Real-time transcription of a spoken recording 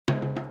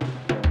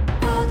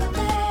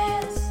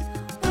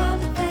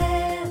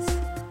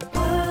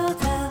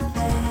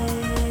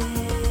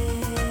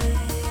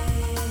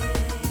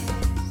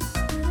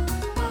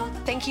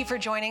for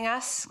joining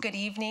us. Good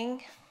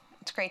evening.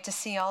 It's great to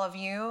see all of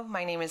you.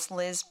 My name is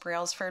Liz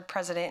Brailsford,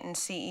 President and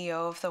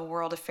CEO of the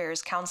World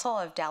Affairs Council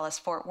of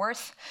Dallas-Fort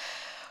Worth.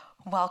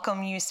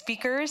 Welcome, you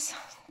speakers,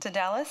 to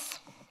Dallas.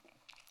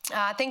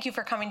 Thank you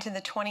for coming to the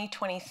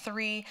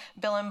 2023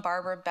 Bill and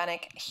Barbara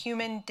Benac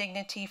Human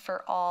Dignity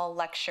for All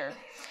lecture.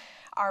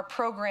 Our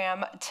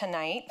program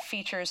tonight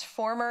features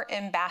former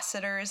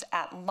ambassadors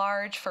at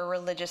large for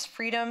religious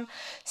freedom,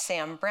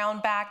 Sam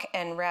Brownback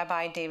and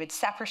Rabbi David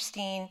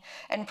Saperstein,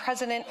 and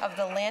president of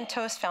the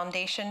Lantos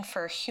Foundation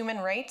for Human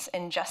Rights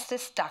and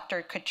Justice,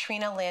 Dr.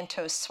 Katrina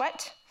Lantos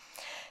Swett,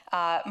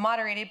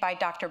 moderated by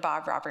Dr.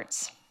 Bob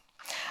Roberts.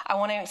 I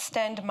want to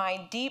extend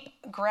my deep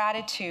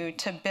gratitude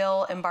to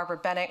Bill and Barbara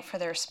Benac for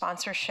their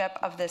sponsorship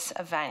of this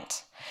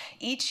event.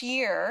 Each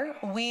year,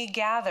 we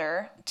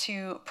gather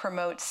to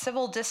promote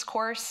civil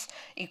discourse,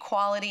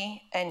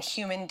 equality, and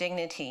human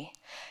dignity,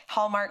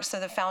 hallmarks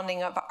of the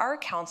founding of our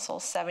council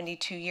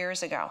 72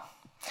 years ago.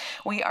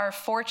 We are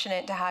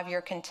fortunate to have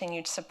your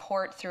continued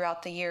support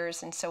throughout the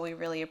years, and so we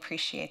really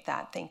appreciate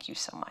that. Thank you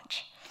so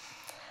much.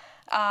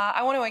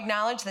 I want to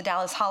acknowledge the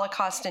Dallas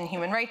Holocaust and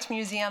Human Rights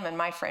Museum and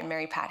my friend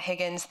Mary Pat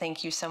Higgins.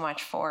 Thank you so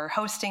much for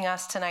hosting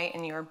us tonight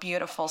in your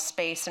beautiful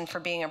space and for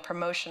being a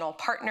promotional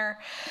partner.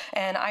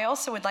 And I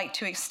also would like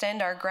to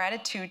extend our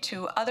gratitude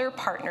to other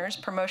partners,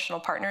 promotional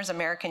partners,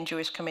 American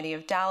Jewish Committee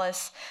of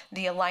Dallas,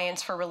 the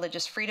Alliance for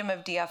Religious Freedom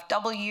of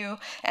DFW,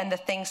 and the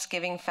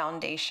Thanksgiving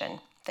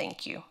Foundation.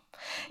 Thank you.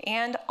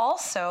 And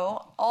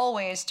also,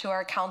 always to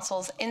our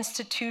council's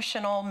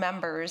institutional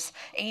members,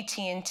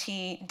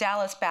 AT&T,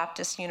 Dallas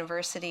Baptist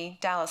University,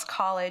 Dallas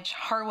College,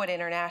 Harwood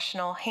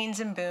International,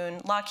 Haynes &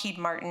 Boone, Lockheed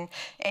Martin,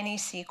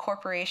 NEC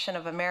Corporation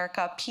of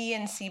America,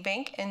 PNC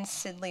Bank, and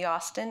Sidley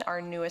Austin,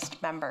 our newest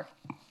member.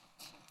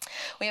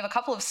 We have a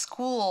couple of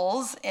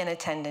schools in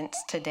attendance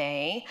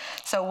today,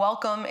 so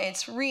welcome.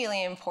 It's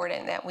really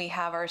important that we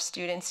have our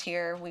students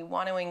here. We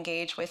want to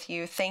engage with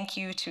you. Thank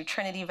you to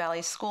Trinity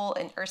Valley School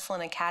and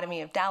Ursuline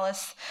Academy of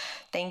Dallas.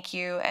 Thank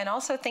you. And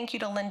also thank you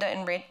to Linda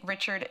and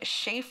Richard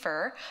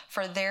Schaefer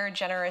for their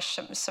generous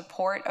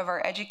support of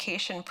our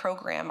education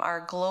program,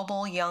 our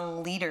Global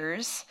Young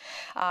Leaders,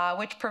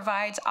 which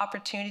provides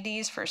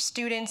opportunities for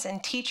students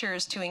and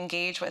teachers to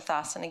engage with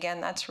us. And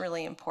again, that's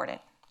really important.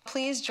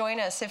 Please join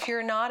us. If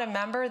you're not a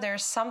member,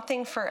 there's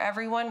something for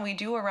everyone. We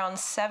do around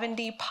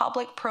 70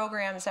 public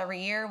programs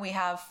every year. We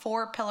have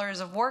 4 pillars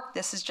of work.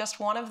 This is just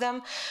one of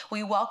them.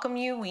 We welcome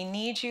you. We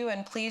need you.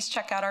 And please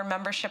check out our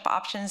membership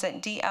options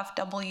at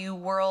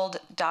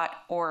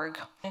dfwworld.org.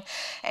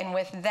 And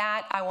with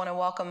that, I want to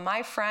welcome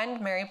my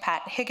friend, Mary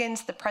Pat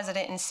Higgins, the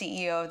president and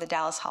CEO of the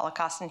Dallas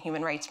Holocaust and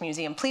Human Rights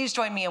Museum. Please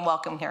join me in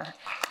welcoming her.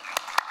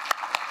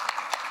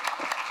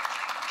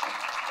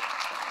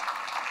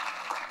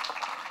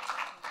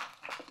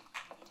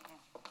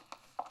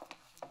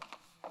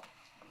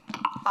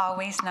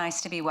 Always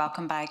nice to be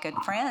welcomed by a good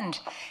friend,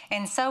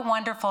 and so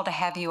wonderful to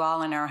have you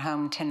all in our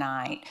home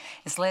tonight.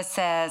 As Liz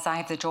says, I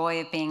have the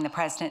joy of being the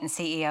president and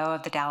CEO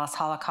of the Dallas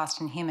Holocaust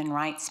and Human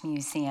Rights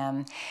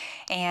Museum.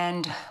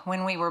 And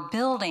when we were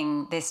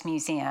building this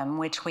museum,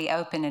 which we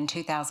opened in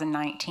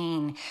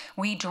 2019,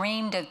 we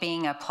dreamed of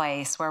being a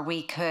place where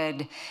we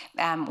could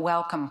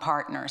welcome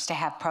partners to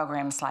have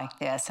programs like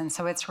this. And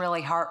so it's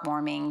really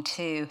heartwarming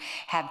to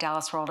have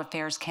Dallas World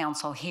Affairs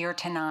Council here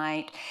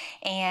tonight.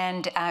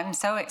 And I'm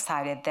so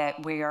excited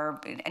that we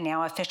are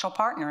now official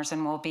partners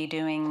and we'll be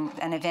doing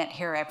an event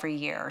here every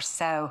year.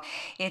 So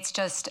it's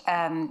just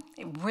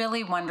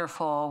really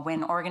wonderful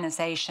when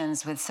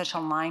organizations with such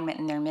alignment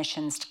in their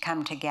missions to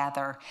come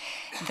together.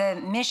 The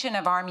mission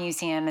of our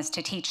museum is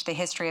to teach the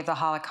history of the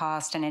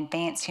Holocaust and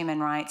advance human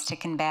rights to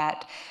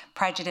combat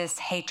prejudice,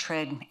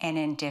 hatred, and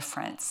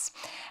indifference.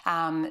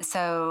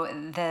 So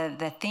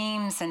the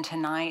themes in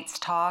tonight's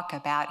talk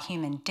about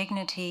human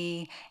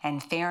dignity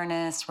and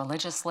fairness,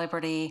 religious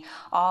liberty,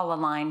 all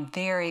align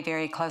very,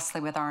 very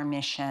closely with our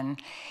mission.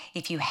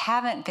 If you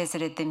haven't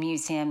visited the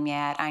museum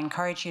yet, I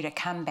encourage you to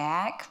come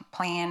back,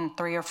 plan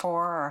 3 or 4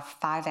 or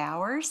 5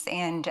 hours,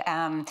 and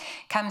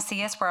come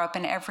see us. We're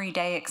open every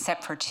day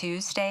except for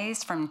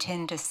Tuesdays from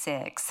 10 to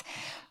 6.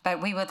 But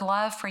we would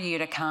love for you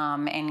to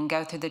come and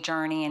go through the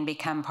journey and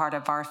become part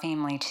of our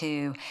family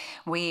too.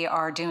 We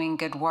are doing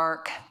good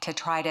work to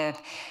try to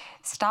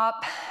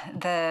stop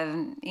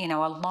the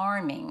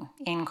alarming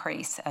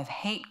increase of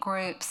hate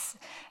groups,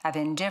 of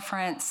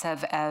indifference,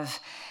 of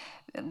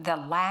the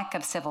lack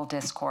of civil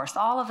discourse.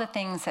 All of the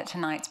things that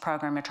tonight's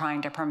program are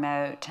trying to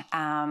promote,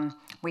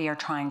 we are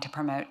trying to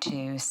promote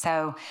too.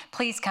 So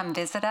please come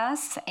visit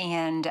us,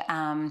 and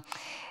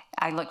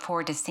I look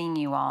forward to seeing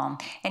you all.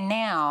 And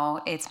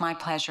now it's my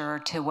pleasure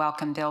to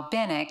welcome Bill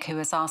Benac, who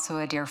is also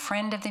a dear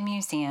friend of the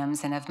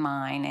museum's and of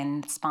mine,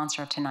 and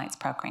sponsor of tonight's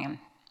program.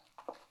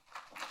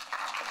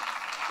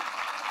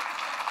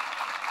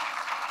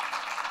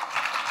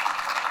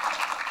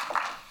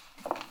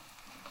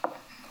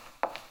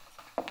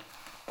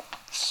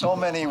 So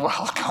many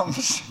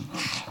welcomes.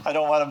 I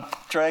don't want to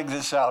drag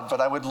this out,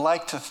 but I would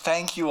like to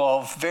thank you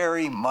all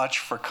very much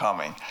for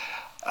coming.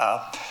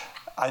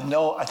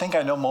 I think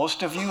I know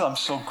most of you. I'm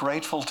so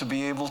grateful to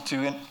be able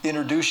to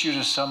introduce you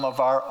to some of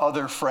our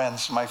other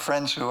friends, my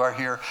friends who are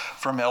here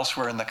from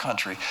elsewhere in the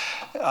country.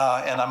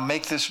 And I'll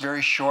make this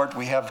very short.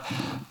 We have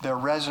their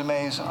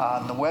resumes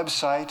on the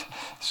website.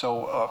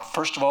 So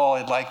first of all,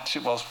 I'd like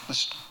to, well,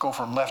 let's go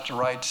from left to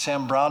right.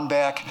 Sam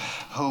Brownback,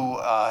 who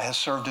has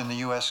served in the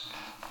U.S.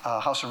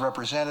 House of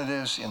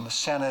Representatives, in the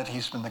Senate.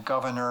 He's been the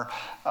governor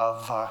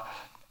of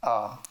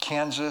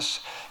Kansas.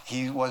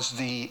 He was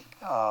the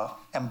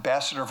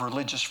ambassador of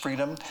religious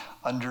freedom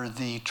under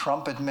the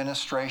Trump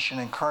administration,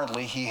 and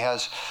currently he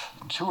has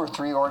 2 or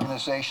 3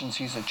 organizations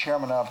he's the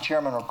chairman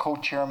or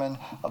co-chairman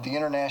of the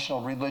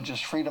International Religious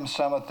Freedom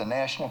Summit, the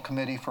National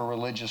Committee for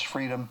Religious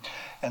Freedom,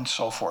 and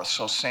so forth.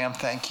 So Sam,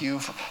 thank you.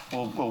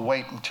 We'll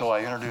wait until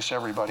I introduce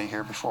everybody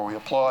here before we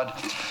applaud.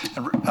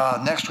 And,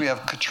 next we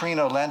have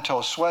Katrina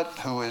Lantos Swett,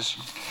 who is,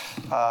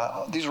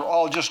 these are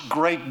all just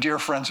great dear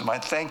friends of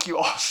mine. Thank you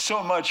all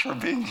so much for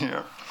being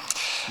here.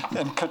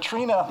 And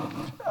Katrina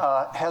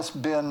has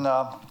been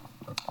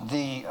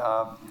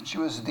she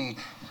was the,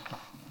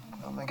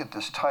 let me get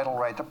this title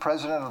right, the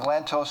president of the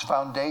Lantos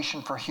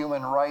Foundation for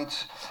Human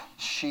Rights.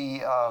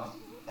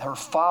 Her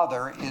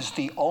father is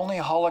the only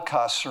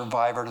Holocaust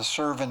survivor to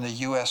serve in the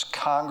U.S.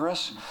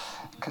 Congress.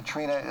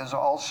 Katrina is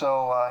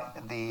also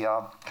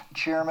the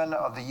chairman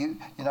of the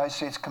United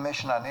States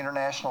Commission on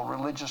International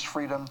Religious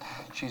Freedom.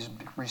 She's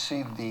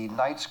received the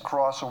Knight's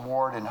Cross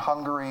Award in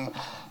Hungary.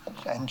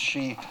 And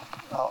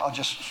I'll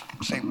just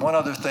say one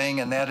other thing,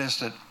 and that is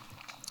that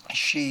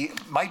she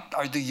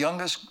are the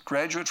youngest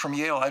graduate from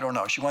Yale. I don't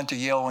know. She went to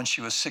Yale when she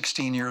was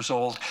 16 years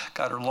old,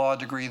 got her law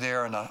degree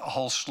there and a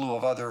whole slew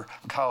of other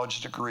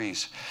college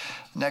degrees.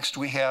 Next,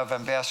 we have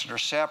Ambassador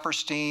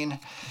Saperstein,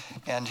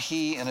 and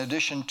he, in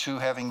addition to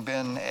having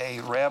been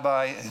a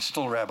rabbi,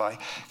 still rabbi,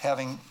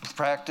 having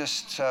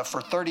practiced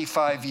for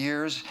 35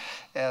 years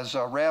as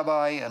a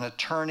rabbi and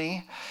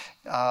attorney,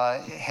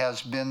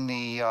 has been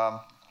the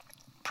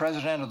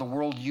president of the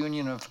World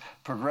Union of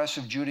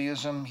Progressive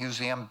Judaism. He was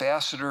the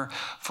ambassador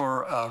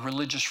for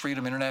religious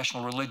freedom,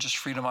 international religious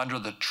freedom under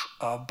the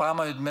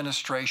Obama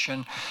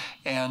administration,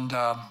 and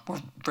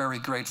we're very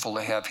grateful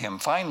to have him.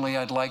 Finally,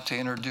 I'd like to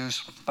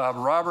introduce Bob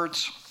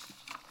Roberts,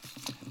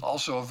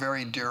 also a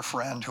very dear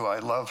friend who I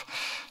love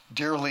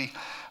dearly.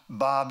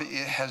 Bob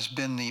has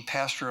been the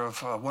pastor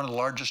of one of the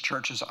largest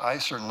churches I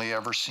certainly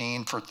ever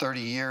seen for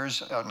 30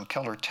 years out in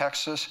Keller,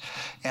 Texas,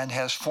 and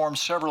has formed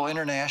several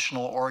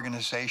international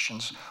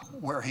organizations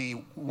where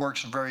he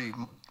works very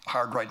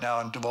hard right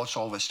now and devotes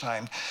all of his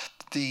time.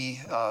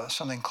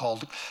 Something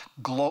called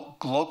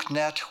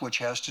GlocalNet, which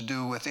has to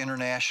do with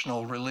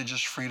international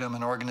religious freedom,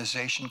 an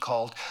organization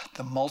called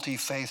the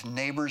Multi-Faith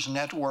Neighbors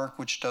Network,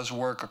 which does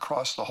work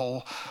across the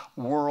whole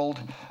world.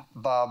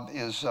 Bob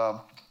is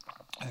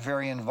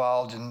very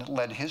involved and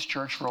led his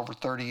church for over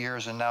 30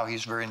 years, and now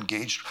he's very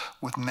engaged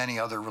with many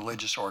other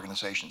religious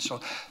organizations.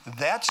 So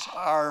that's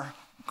our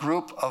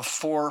group of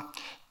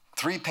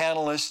 3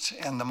 panelists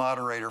and the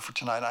moderator for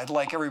tonight. I'd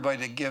like everybody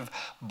to give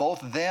both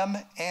them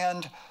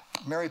and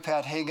Mary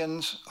Pat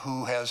Higgins,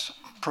 who has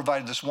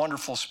provided this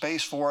wonderful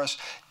space for us,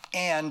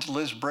 and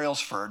Liz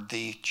Brailsford,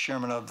 the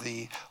chairman of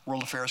the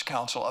World Affairs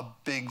Council, a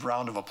big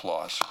round of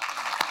applause.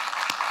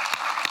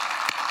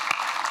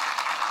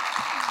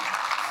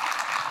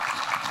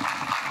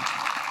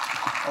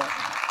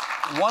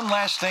 One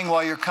last thing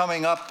while you're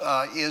coming up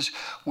is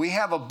we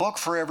have a book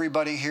for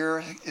everybody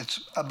here.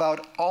 It's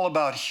all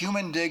about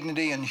human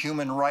dignity and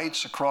human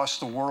rights across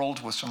the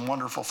world with some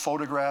wonderful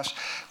photographs.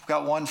 We've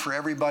got one for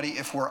everybody.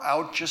 If we're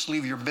out, just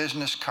leave your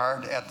business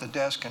card at the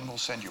desk and we'll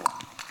send you one.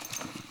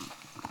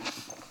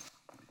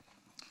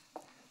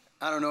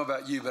 I don't know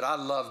about you, but I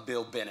love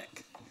Bill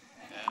Benac.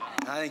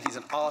 I think he's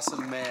an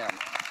awesome man.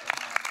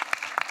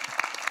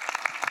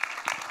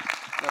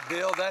 Now,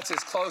 Bill, that's as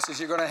close as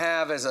you're going to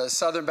have as a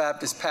Southern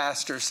Baptist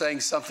pastor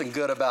saying something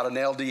good about an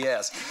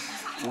LDS.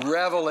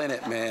 Revel in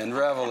it, man.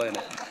 Revel in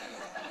it.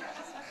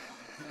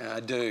 I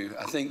do.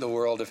 I think the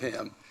world of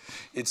him.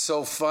 It's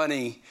so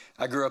funny.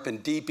 I grew up in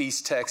deep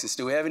East Texas.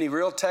 Do we have any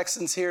real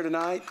Texans here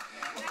tonight?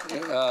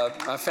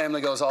 My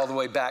family goes all the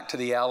way back to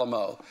the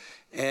Alamo.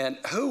 And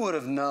who would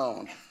have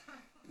known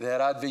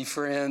that I'd be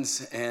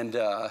friends and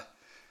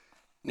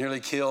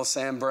nearly kill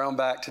Sam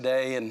Brownback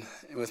today and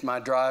with my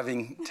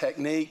driving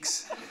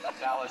techniques.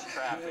 Dallas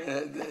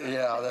traffic.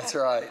 Yeah, that's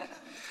right.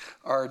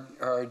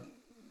 Our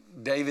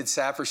David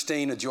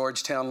Saperstein, a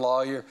Georgetown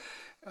lawyer,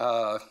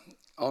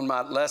 on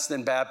my less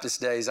than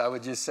Baptist days, I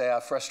would just say I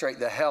frustrate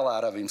the hell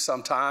out of him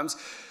sometimes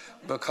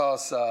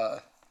because,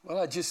 well,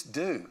 I just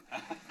do.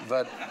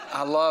 But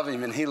I love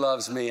him and he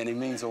loves me and he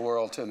means the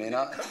world to me. And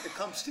it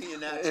comes to you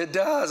naturally. It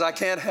does. I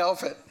can't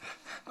help it.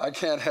 I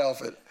can't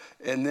help it.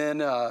 And then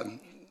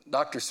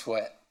Dr.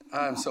 Swett,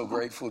 I'm so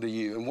grateful to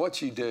you and what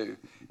you do,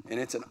 and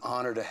it's an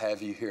honor to have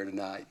you here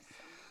tonight.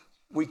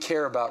 We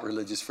care about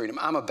religious freedom.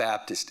 I'm a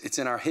Baptist. It's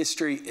in our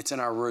history. It's in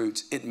our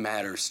roots. It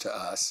matters to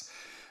us.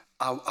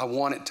 I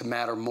want it to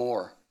matter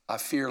more. I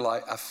feel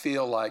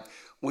like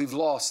we've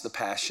lost the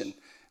passion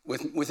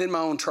within my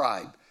own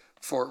tribe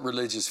for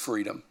religious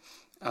freedom.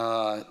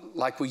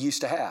 like we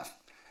used to have.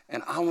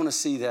 And I want to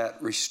see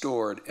that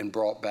restored and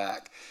brought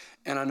back.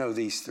 And I know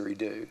these three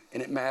do.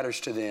 And it matters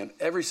to them.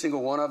 Every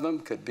single one of them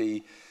could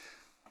be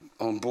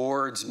on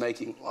boards,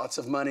 making lots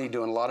of money,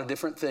 doing a lot of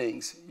different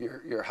things.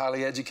 You're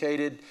highly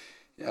educated.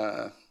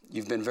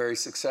 You've been very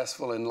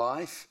successful in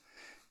life.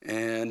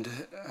 And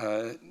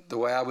the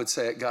way I would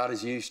say it, God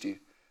has used you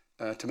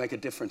to make a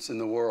difference in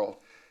the world.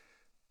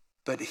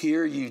 But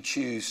here you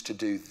choose to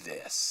do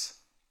this.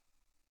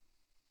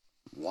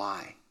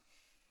 Why?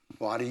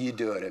 Why do you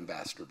do it,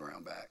 Ambassador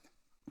Brownback?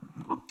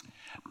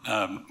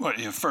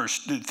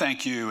 First,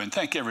 thank you, and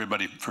thank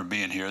everybody for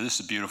being here. This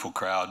is a beautiful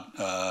crowd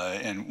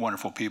and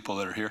wonderful people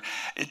that are here.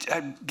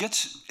 It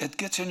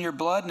gets in your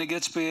blood, and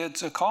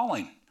it's a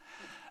calling.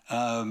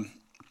 I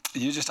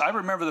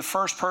remember the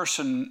first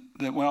person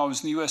that when I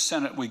was in the U.S.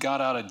 Senate, we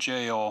got out of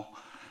jail.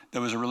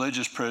 There was a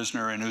religious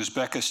prisoner in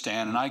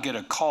Uzbekistan, and I get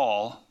a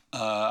call.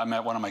 I'm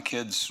at one of my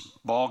kids'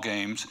 ball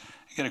games.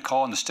 I get a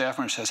call, and the staff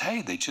member says,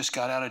 "Hey, they just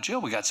got out of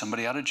jail. We got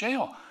somebody out of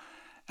jail."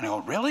 And I go,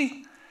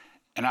 "Really?"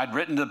 And I'd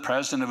written to the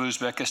president of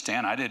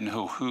Uzbekistan. I didn't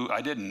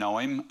know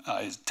him.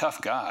 He's a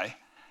tough guy,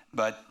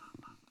 but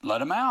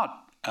let him out.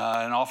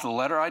 And off the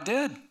letter I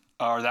did,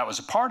 or that was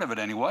a part of it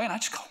anyway. And I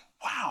just go,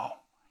 wow.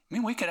 I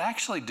mean, we could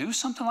actually do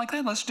something like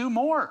that. Let's do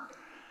more.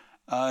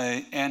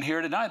 And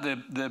here tonight,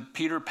 the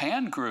Peter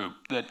Pan group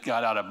that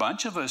got out, a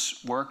bunch of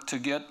us worked to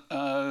get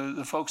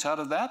the folks out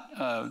of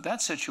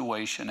that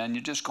situation. And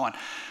you're just going,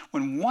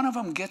 when one of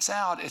them gets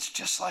out, it's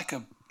just like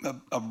a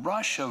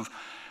rush of,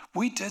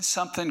 we did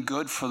something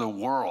good for the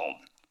world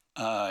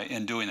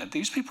in doing it.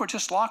 These people are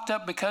just locked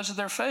up because of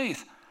their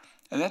faith.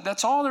 And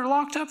that's all they're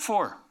locked up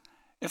for.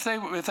 If they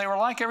were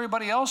like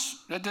everybody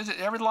else,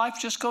 every life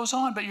just goes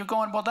on. But you're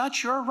going, well,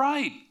 that's your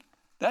right.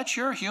 That's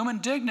your human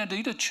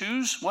dignity to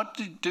choose what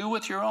to do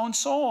with your own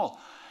soul.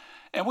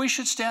 And we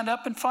should stand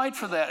up and fight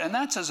for that. And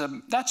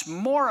that's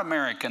more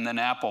American than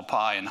apple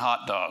pie and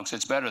hot dogs.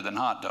 It's better than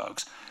hot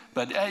dogs.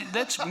 But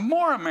that's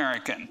more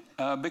American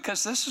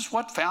because this is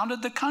what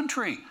founded the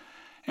country.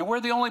 And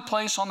we're the only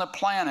place on the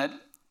planet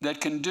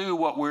that can do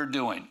what we're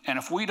doing. And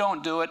if we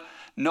don't do it,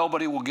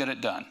 nobody will get it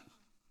done.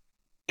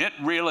 It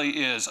really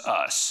is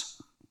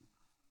us.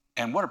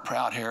 And what a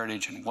proud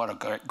heritage and what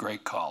a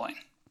great calling.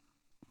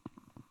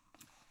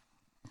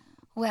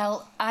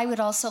 Well, I would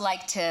also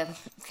like to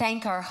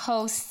thank our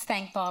hosts,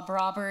 thank Bob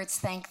Roberts,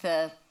 thank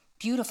the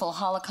beautiful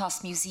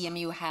Holocaust Museum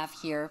you have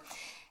here.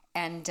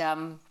 And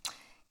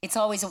it's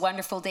always a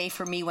wonderful day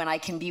for me when I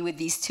can be with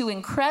these two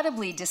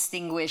incredibly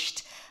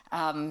distinguished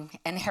and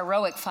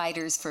heroic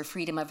fighters for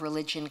freedom of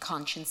religion,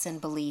 conscience,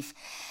 and belief.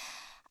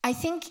 I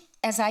think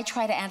as I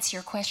try to answer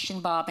your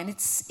question, Bob, and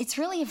it's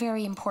really a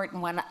very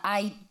important one,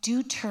 I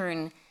do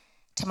turn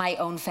to my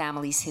own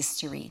family's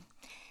history.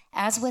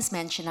 As was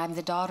mentioned, I'm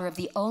the daughter of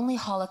the only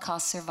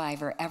Holocaust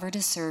survivor ever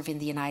to serve in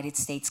the United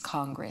States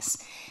Congress.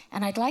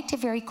 And I'd like to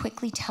very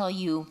quickly tell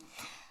you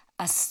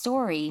a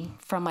story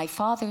from my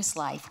father's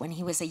life when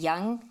he was a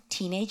young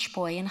teenage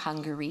boy in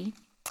Hungary.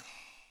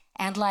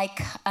 And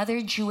like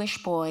other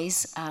Jewish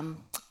boys,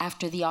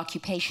 after the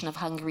occupation of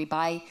Hungary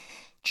by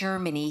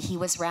Germany, he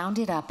was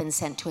rounded up and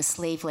sent to a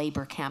slave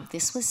labor camp.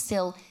 This was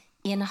still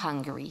in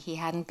Hungary. He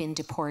hadn't been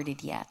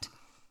deported yet.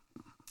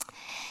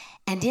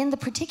 And in the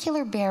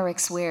particular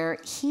barracks where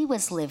he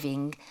was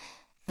living,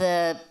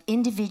 the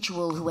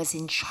individual who was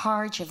in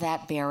charge of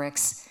that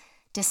barracks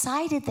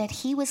decided that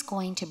he was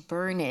going to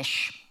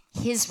burnish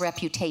his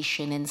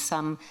reputation in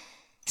some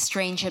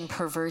strange and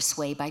perverse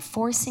way by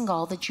forcing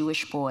all the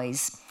Jewish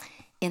boys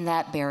in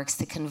that barracks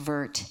to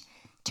convert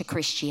to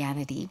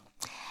Christianity.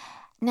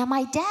 Now,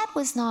 my dad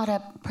was not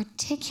a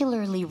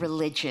particularly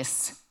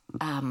religious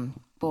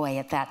boy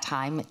at that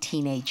time, a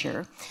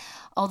teenager,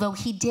 although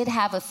he did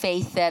have a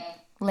faith that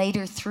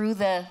later, through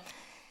the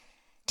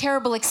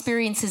terrible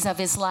experiences of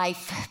his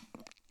life,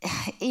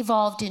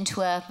 evolved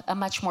into a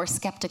much more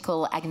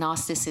skeptical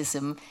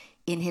agnosticism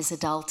in his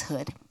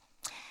adulthood.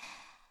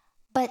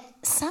 But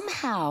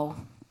somehow,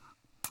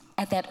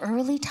 at that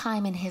early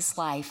time in his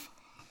life,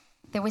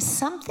 there was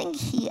something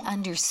he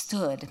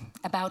understood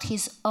about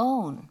his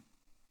own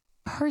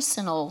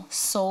personal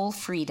soul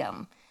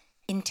freedom,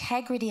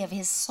 integrity of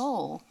his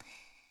soul,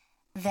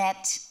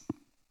 that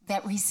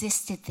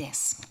resisted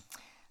this.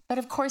 But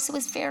of course, it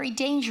was very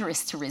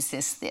dangerous to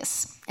resist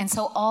this. And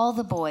so all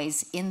the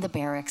boys in the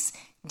barracks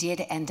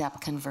did end up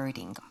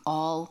converting,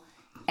 all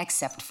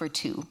except for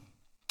two.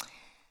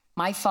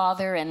 My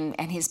father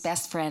and his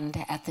best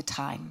friend at the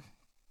time.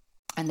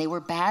 And they were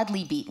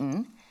badly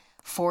beaten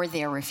for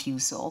their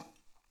refusal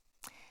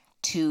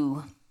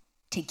to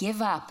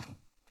give up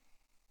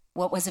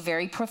what was a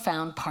very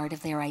profound part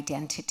of their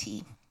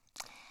identity.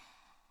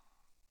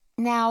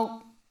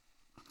 Now,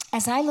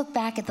 as I look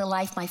back at the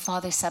life my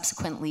father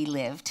subsequently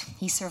lived,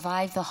 he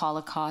survived the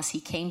Holocaust, he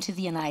came to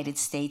the United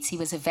States, he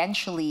was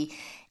eventually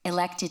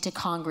elected to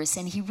Congress,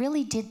 and he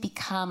really did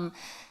become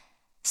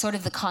sort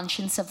of the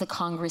conscience of the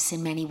Congress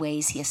in many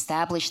ways. He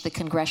established the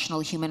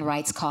Congressional Human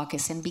Rights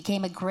Caucus and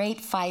became a great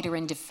fighter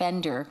and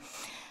defender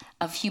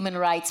of human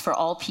rights for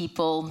all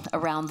people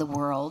around the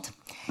world.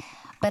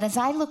 But as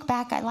I look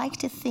back, I like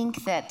to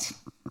think that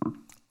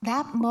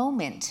that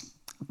moment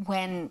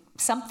when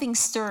something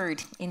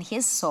stirred in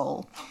his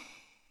soul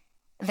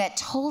that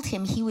told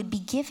him he would be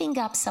giving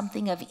up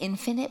something of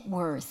infinite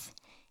worth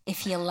if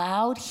he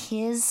allowed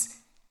his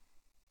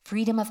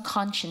freedom of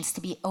conscience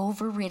to be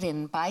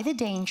overridden by the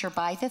danger,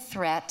 by the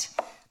threat,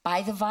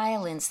 by the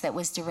violence that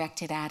was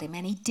directed at him.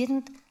 And he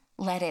didn't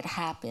let it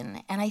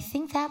happen. And I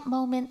think that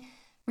moment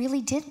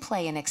really did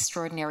play an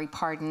extraordinary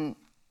part in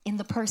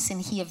the person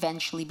he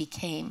eventually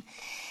became.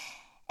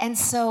 And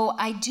so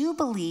I do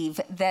believe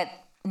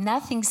that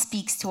nothing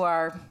speaks to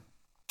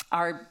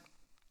our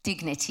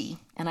dignity.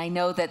 And I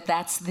know that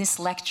this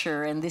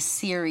lecture and this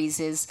series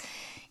is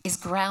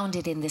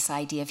grounded in this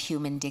idea of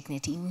human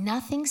dignity.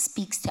 Nothing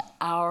speaks to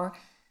our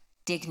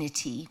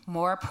dignity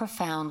more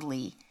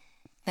profoundly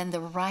than the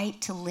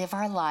right to live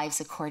our lives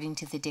according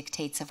to the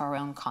dictates of our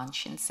own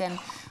conscience. And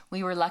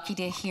we were lucky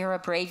to hear a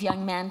brave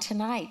young man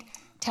tonight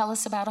tell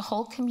us about a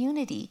whole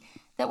community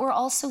that were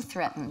also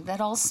threatened,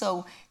 that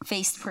also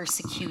faced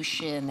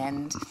persecution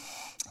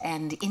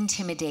and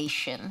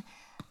intimidation.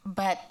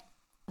 But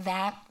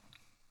that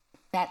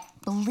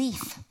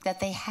belief that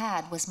they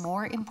had was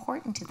more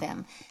important to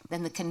them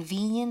than the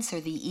convenience or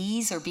the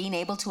ease or being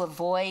able to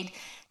avoid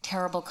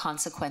terrible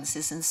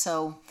consequences. And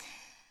so,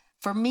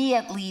 for me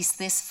at least,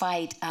 this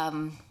fight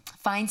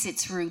finds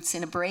its roots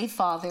in a brave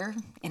father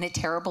in a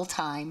terrible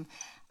time,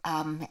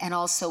 and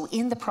also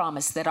in the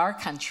promise that our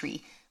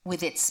country,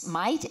 with its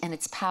might and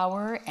its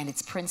power and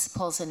its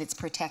principles and its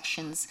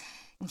protections,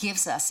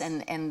 gives us,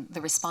 and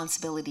the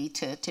responsibility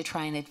to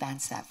try and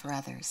advance that for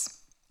others.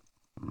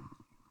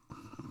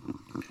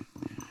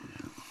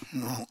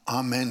 Well,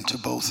 amen to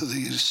both of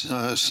these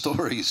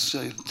stories.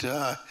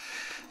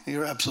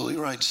 You're absolutely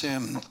right,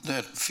 Sam.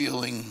 That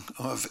feeling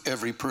of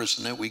every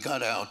person that we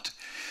got out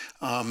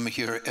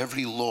here,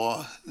 every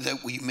law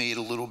that we made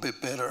a little bit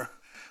better.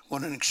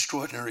 What an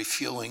extraordinary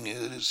feeling it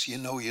is. You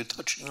know you're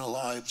touching the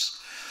lives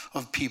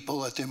of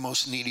people at their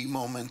most needy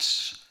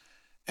moments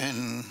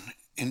and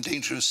in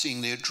danger of seeing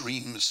their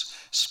dreams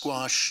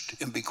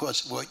squashed, and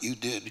because of what you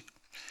did.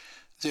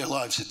 Their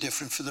lives are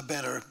different for the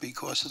better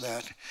because of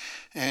that.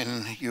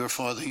 And your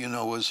father, you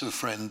know, was a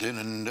friend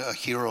and a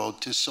hero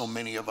to so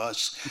many of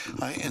us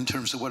in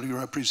terms of what he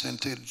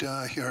represented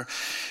here.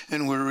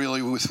 And we're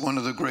really with one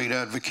of the great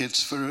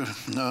advocates for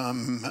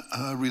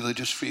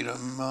religious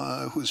freedom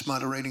who's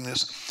moderating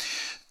this.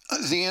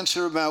 The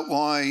answer about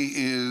why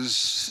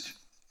is,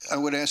 I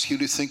would ask you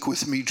to think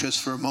with me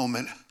just for a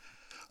moment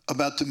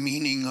about the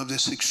meaning of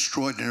this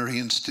extraordinary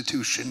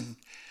institution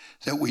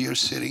that we are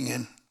sitting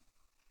in.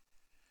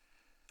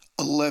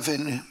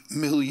 11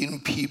 million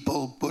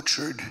people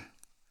butchered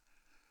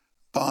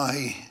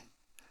by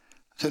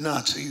the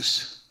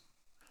Nazis.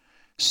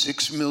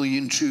 6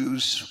 million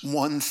Jews,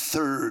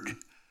 1/3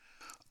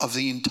 of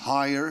the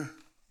entire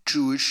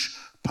Jewish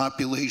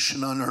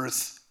population on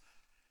earth.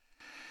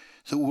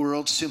 The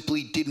world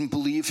simply didn't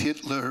believe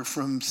Hitler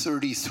from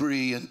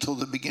 1933 until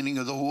the beginning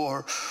of the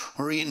war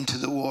or into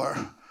the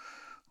war,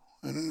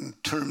 in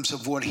terms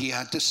of what he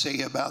had to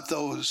say about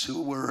those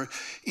who were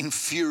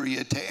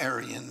inferior to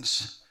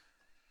Aryans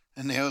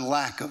and their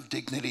lack of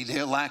dignity,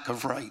 their lack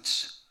of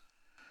rights.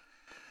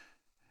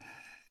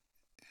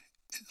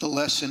 The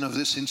lesson of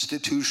this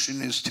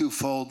institution is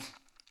twofold.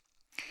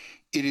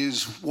 It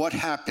is what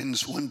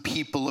happens when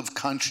people of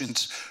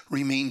conscience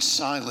remain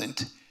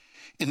silent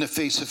in the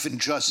face of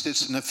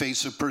injustice, in the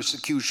face of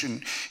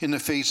persecution, in the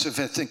face of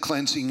ethnic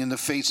cleansing, in the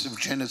face of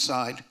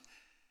genocide.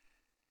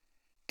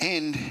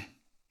 And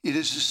it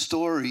is a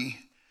story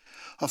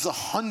of the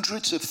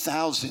hundreds of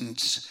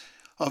thousands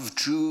of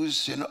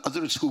Jews and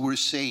others who were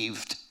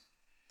saved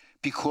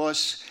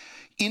because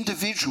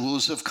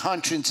individuals of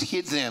conscience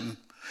hid them,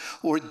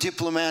 or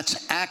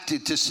diplomats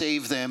acted to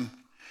save them,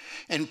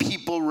 and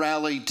people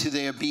rallied to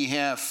their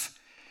behalf.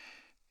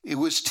 It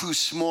was too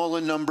small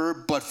a number,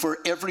 but for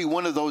every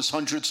one of those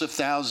hundreds of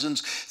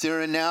thousands,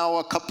 there are now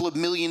a couple of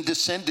million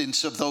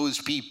descendants of those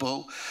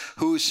people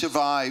who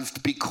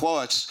survived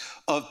because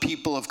of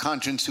people of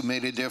conscience who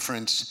made a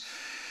difference.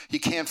 You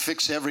can't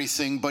fix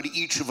everything, but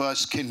each of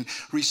us can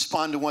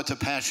respond to what the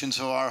passions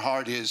of our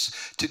heart is,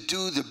 to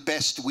do the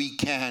best we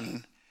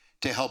can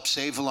to help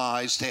save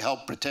lives, to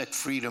help protect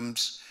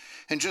freedoms.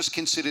 And just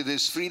consider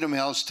this, Freedom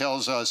House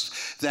tells us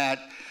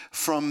that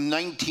from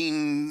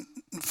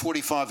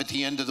 1945 at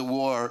the end of the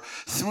war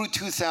through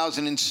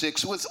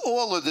 2006, with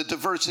all of the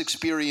diverse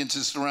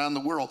experiences around the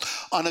world,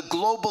 on a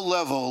global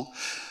level,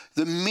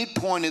 the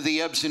midpoint of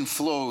the ebbs and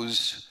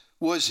flows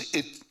was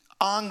an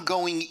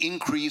ongoing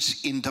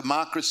increase in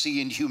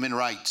democracy and human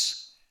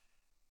rights.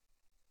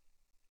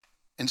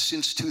 And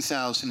since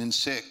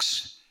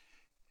 2006,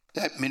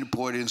 that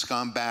midpoint has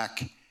gone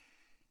back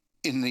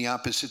in the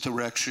opposite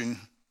direction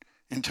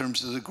in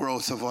terms of the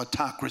growth of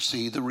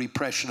autocracy, the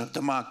repression of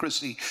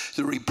democracy,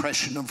 the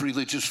repression of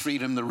religious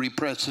freedom, the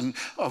repression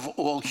of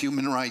all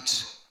human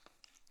rights.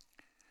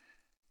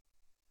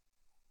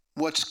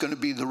 What's going to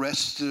be the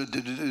rest of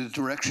the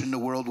direction the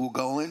world will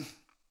go in?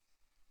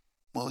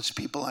 Well, it's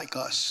people like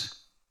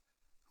us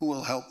who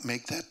will help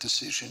make that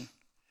decision.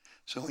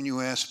 So when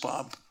you ask,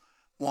 Bob,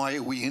 why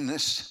are we in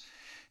this?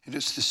 It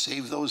is to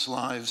save those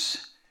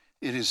lives.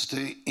 It is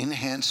to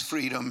enhance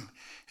freedom.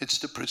 It's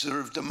to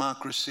preserve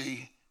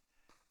democracy.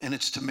 And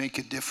it's to make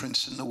a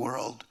difference in the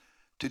world,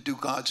 to do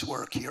God's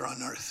work here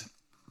on earth.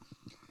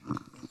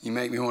 You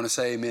make me want to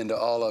say amen to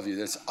all of you.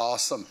 That's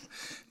awesome.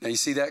 Now, you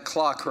see that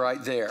clock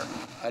right there.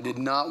 I did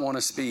not want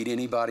to speed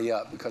anybody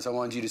up because I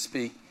wanted you to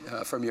speak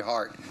from your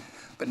heart.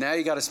 But now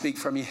you got to speak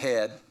from your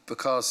head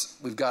because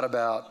we've got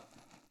about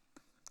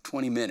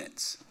 20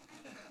 minutes.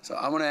 So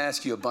I want to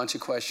ask you a bunch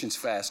of questions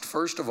fast.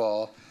 First of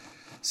all,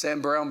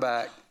 Sam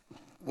Brownback,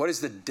 what is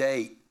the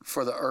date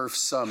for the Earth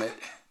Summit?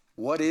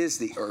 What is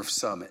the Earth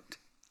Summit?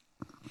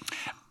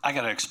 I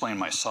got to explain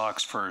my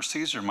socks first.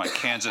 These are my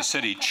Kansas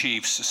City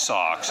Chiefs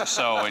socks.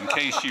 So in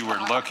case you were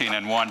looking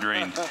and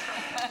wondering,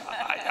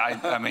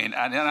 I mean,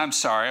 and I'm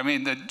sorry. I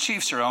mean, the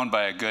Chiefs are owned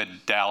by a good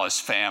Dallas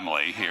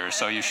family here,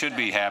 so you should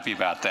be happy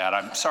about that.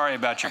 I'm sorry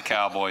about your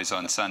Cowboys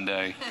on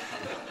Sunday.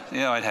 You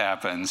know, it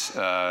happens.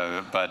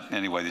 But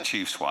anyway, the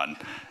Chiefs won.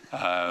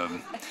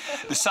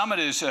 The summit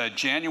is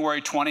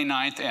January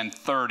 29th and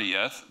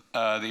 30th.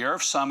 The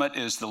Earth Summit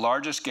is the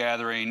largest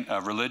gathering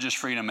of religious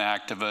freedom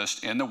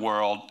activists in the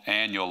world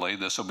annually.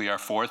 This will be our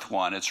fourth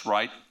one. It's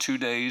the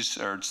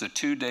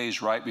 2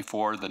 days right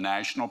before the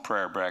National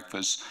Prayer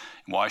Breakfast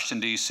in Washington,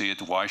 D.C. at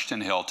the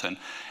Washington Hilton.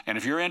 And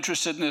if you're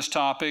interested in this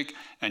topic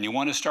and you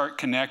want to start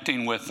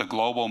connecting with the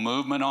global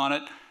movement on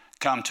it,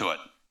 come to it.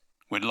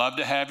 We'd love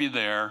to have you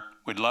there.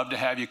 We'd love to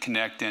have you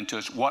connect into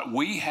us. What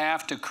we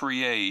have to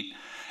create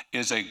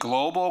is a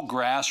global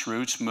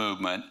grassroots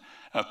movement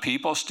of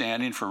people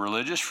standing for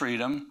religious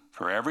freedom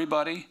for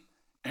everybody,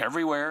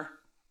 everywhere,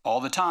 all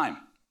the time.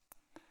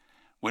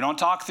 We don't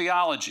talk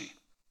theology.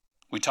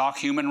 We talk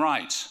human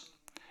rights.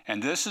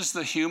 And this is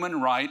the human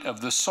right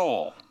of the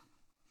soul,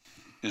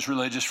 is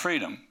religious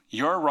freedom.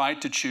 Your right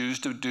to choose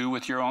to do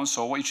with your own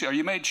soul what you choose. Or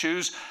you may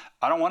choose,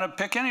 I don't want to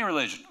pick any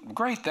religion.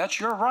 Great, that's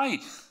your right.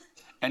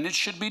 And it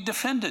should be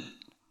defended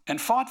and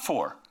fought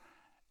for.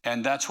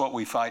 And that's what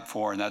we fight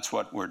for, and that's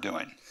what we're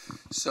doing.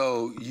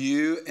 So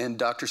you and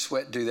Dr.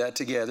 Swett do that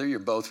together. You're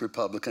both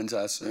Republicans,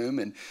 I assume,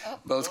 and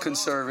both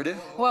conservative.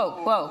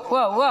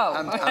 Whoa.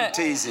 I'm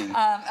teasing.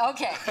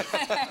 Okay.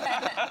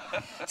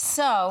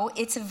 So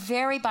it's a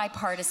very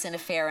bipartisan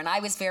affair, and I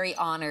was very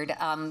honored.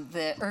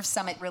 The Earth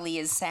Summit really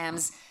is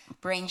Sam's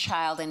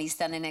brainchild, and he's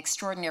done an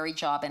extraordinary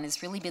job and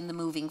has really been the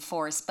moving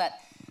force. But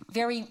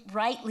very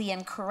rightly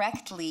and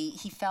correctly,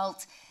 he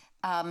felt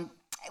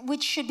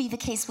which should be the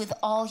case with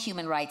all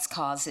human rights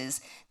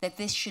causes, that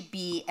this should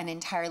be an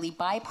entirely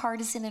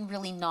bipartisan and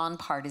really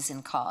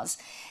nonpartisan cause.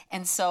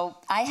 And so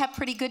I have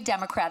pretty good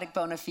Democratic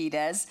bona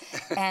fides,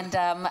 and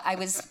I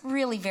was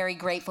really very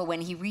grateful when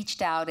he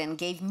reached out and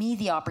gave me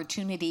the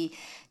opportunity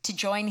to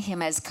join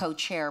him as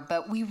co-chair.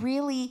 But we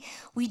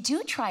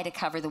do try to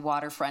cover the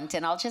waterfront,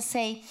 and I'll just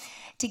say,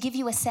 to give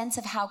you a sense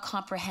of how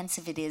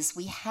comprehensive it is,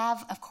 we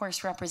have, of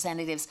course,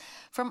 representatives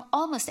from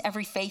almost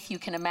every faith you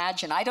can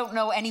imagine. I don't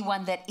know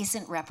anyone that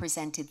isn't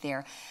represented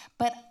there.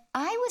 But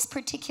I was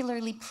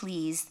particularly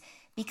pleased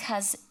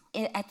because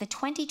at the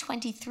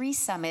 2023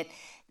 summit,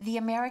 the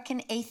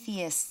American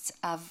Atheists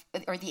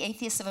or the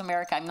Atheists of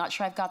America, I'm not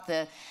sure I've got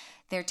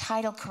their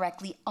title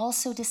correctly,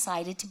 also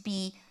decided to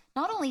be,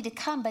 not only to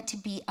come, but to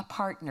be a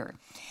partner.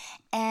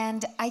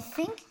 And I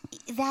think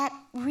that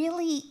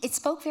really, it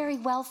spoke very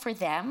well for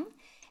them,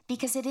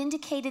 because it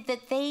indicated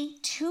that they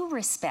too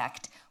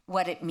respect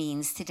what it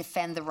means to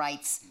defend the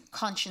rights,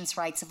 conscience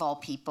rights of all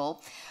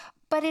people.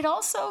 But it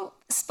also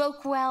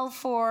spoke well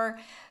for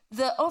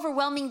the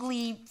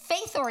overwhelmingly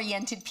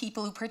faith-oriented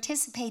people who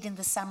participate in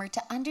the summer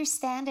to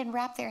understand and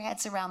wrap their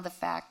heads around the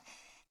fact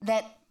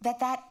that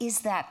is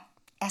that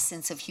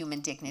essence of human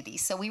dignity.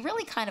 So we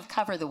really kind of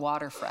cover the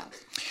waterfront.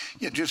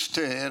 Yeah, just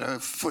to add a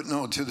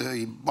footnote to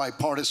the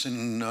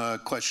bipartisan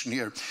question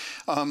here.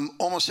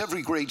 Almost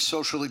every great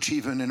social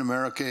achievement in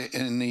America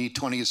in the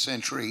 20th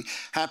century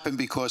happened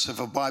because of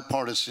a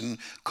bipartisan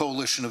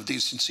coalition of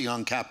decency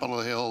on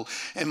Capitol Hill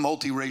and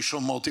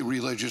multiracial,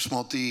 multi-religious,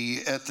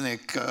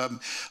 multi-ethnic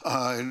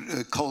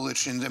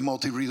coalitions and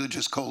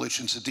multi-religious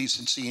coalitions of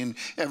decency in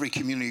every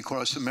community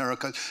across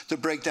America. The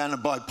breakdown of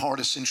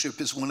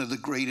bipartisanship is one of the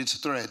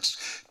greatest threats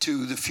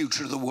to the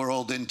future of the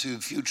world and to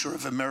the future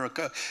of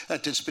America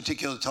at this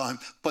particular time.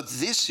 But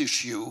this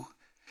issue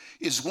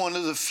is one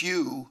of the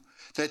few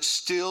that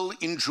still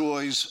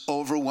enjoys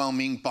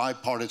overwhelming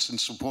bipartisan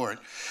support.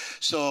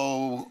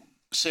 So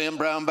Sam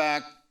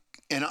Brownback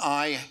and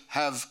I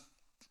have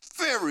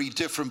very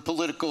different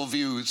political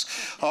views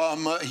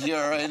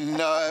here, and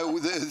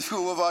the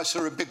two of us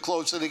are a bit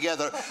closer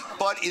together.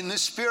 But in the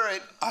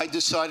spirit, I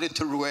decided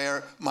to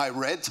wear my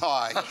red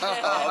tie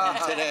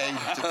today.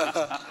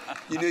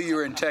 You knew you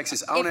were in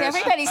Texas. If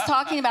everybody's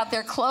talking about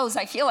their clothes,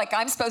 I feel like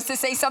I'm supposed to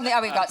say something.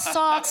 We've got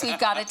socks, we've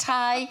got a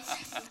tie.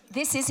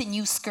 this is a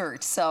new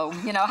skirt, so,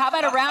 how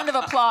about a round of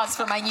applause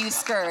for my new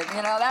skirt?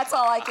 That's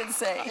all I can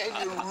say.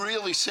 And you're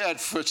really set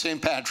for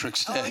St.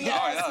 Patrick's Day. Oh,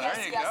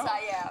 yes,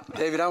 I am.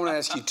 David, I want to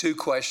ask you two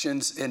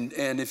questions,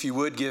 and if you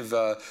would give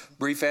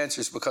brief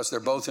answers, because they're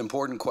both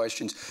important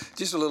questions.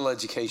 Just a little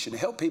education to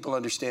help people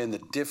understand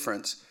the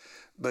difference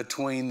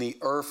between the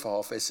IRF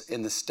office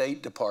in the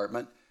State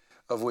Department,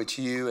 of which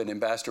you and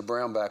Ambassador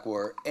Brownback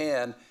were,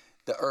 and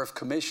the IRF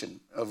Commission,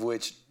 of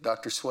which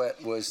Dr.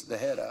 Swett was the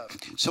head of.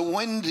 So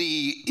when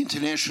the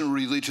International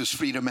Religious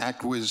Freedom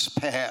Act was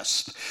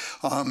passed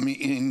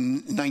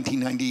in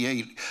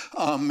 1998,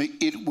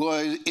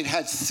 it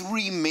had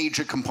three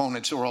major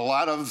components. There were a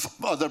lot of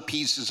other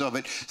pieces of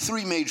it,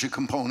 three major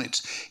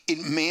components. It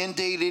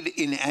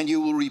mandated an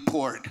annual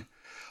report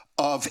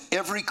of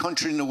every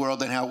country in the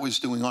world and how it was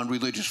doing on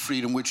religious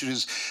freedom, which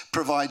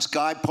provides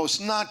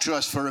guideposts not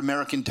just for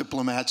American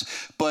diplomats,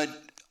 but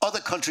other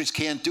countries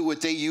can't do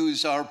it. They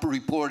use our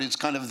report. It's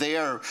kind of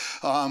their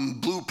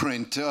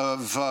blueprint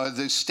of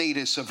the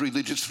status of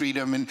religious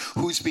freedom and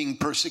who's being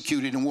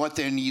persecuted and what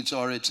their needs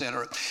are, et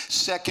cetera.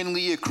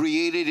 Secondly, it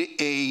created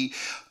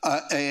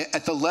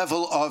at the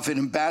level of an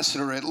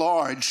ambassador at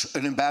large,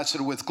 an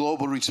ambassador with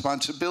global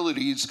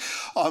responsibilities,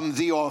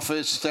 the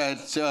office that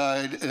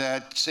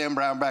Sam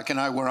Brownback and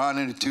I were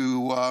honored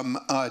to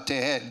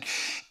head.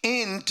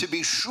 And to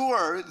be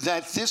sure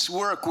that this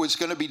work was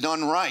going to be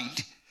done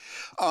right,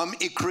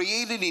 it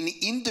created an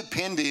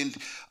independent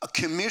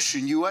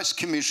commission, U.S.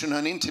 Commission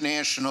on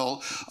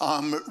International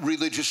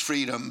Religious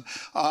Freedom,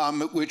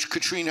 which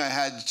Katrina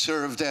had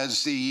served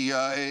as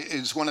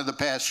one of the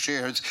past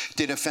chairs,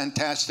 did a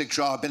fantastic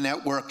job in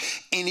that work.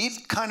 And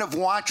it kind of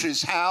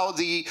watches how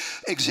the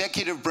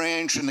executive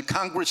branch and the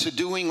Congress are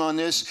doing on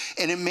this,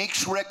 and it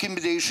makes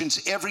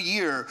recommendations every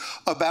year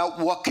about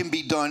what can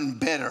be done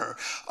better.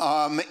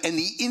 And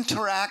the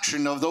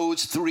interaction of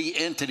those three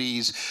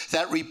entities,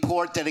 that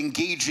report that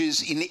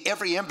engages in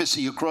every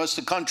embassy across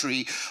the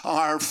country,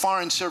 our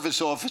foreign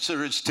service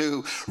officers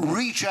to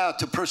reach out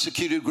to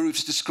persecuted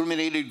groups,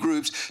 discriminated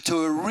groups,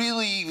 to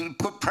really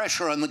put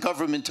pressure on the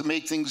government to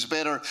make things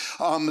better.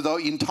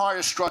 The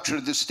entire structure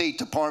of the State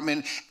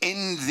Department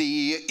and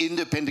the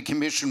independent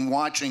commission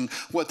watching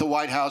what the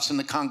White House and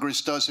the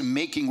Congress does and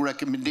making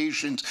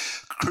recommendations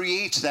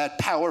creates that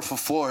powerful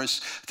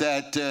force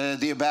that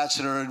the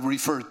ambassador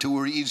referred to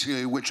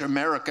earlier, which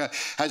America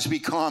has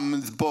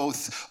become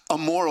both a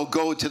moral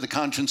go to the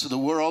conscience of the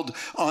world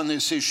on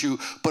this issue,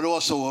 but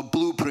also a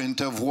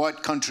blueprint of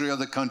what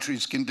other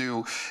countries can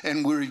do.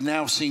 And we're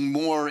now seeing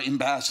more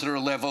ambassador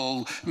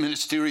level,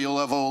 ministerial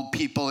level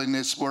people in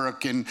this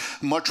work and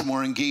much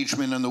more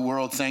engagement in the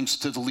world thanks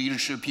to the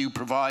leadership you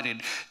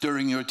provided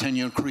during your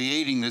tenure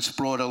creating this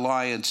broad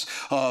alliance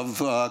of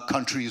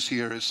countries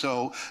here.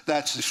 So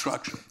that's the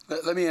structure.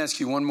 Let me ask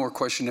you one more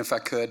question, if I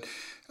could.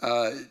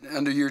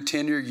 Under your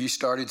tenure, you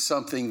started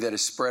something that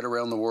is spread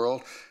around the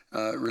world,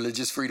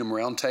 religious freedom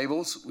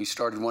roundtables. We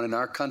started one in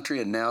our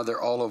country, and now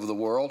they're all over the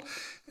world.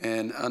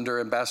 And under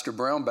Ambassador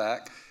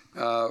Brownback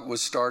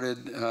was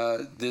started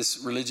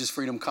this religious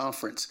freedom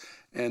conference.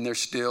 And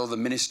there's still the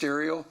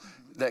ministerial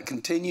that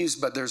continues,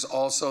 but there's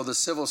also the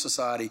civil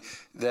society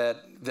that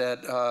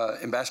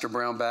Ambassador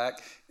Brownback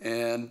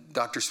and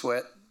Dr.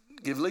 Swett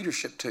give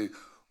leadership to.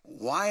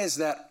 Why is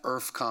that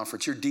IRF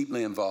conference? You're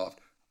deeply involved.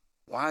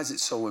 Why is it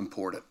so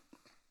important?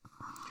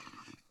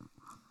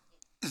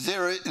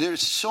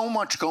 There's so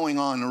much going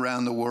on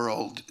around the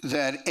world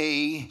that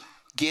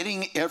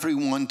getting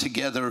everyone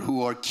together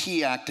who are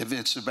key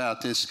activists about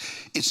this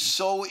is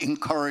so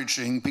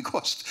encouraging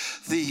because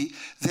the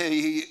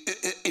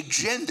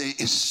agenda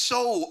is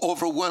so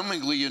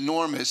overwhelmingly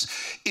enormous.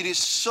 It is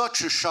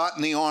such a shot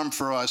in the arm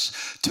for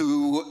us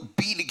to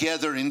be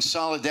together in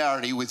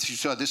solidarity with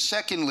each other.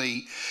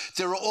 Secondly,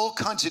 there are all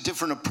kinds of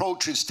different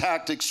approaches,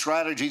 tactics,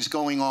 strategies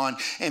going on,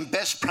 and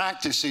best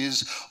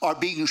practices are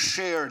being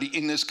shared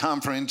in this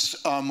conference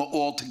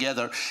all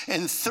together.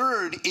 And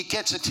third, it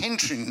gets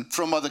attention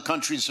from other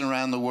countries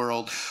around the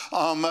world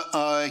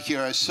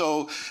here.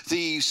 So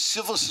the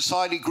civil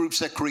society groups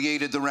that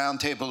created the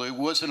roundtable, it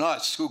wasn't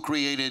us who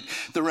created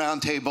the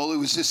roundtable. It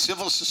was the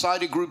civil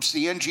society groups,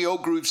 the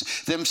NGO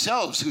groups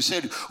themselves who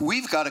said,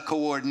 we've got to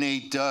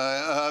coordinate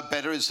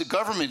better as the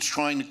government's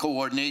trying to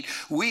coordinate.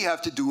 We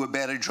have to do a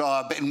better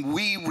job. And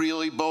we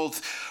really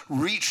both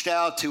reached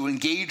out to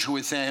engage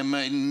with them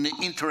and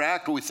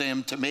interact with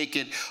them to make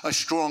it a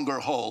stronger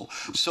whole.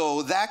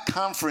 So that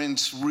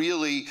conference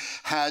really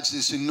has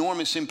this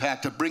enormous impact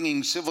of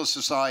bringing civil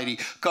society,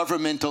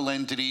 governmental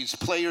entities,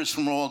 players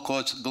from all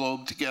across the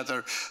globe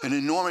together, an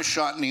enormous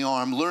shot in the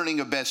arm,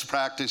 learning of best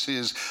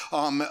practices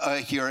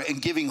here,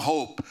 and giving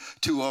hope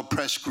to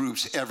oppressed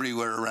groups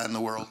everywhere around the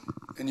world.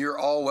 And you're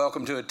all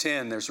welcome to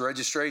attend. There's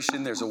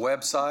registration, there's a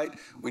website.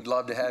 We'd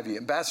love to have you.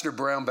 Ambassador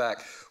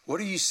Brownback, what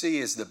do you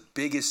see as the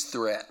biggest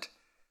threat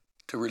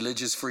to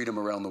religious freedom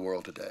around the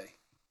world today?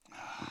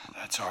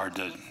 That's hard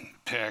to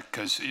pick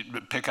because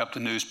pick up the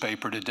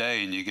newspaper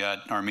today and you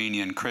got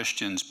Armenian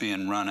Christians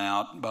being run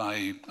out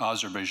by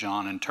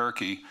Azerbaijan and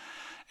Turkey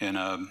in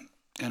a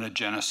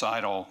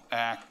genocidal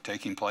act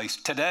taking place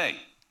today.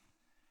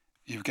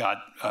 You've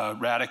got a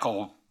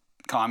radical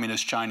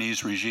communist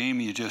Chinese regime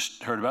you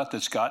just heard about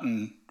that's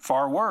gotten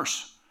far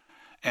worse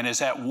and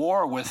is at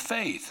war with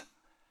faith.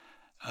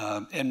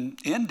 In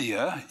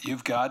India,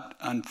 you've got,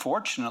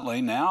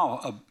 unfortunately,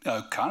 now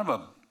a kind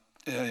of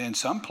in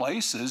some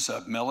places,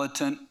 a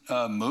militant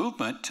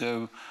movement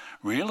to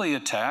really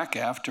attack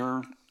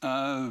after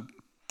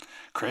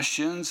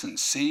Christians and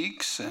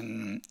Sikhs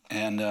and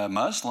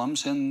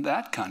Muslims in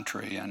that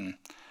country. And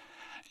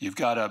you've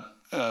got a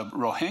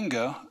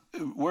Rohingya.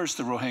 Where's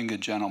the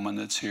Rohingya gentleman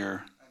that's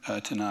here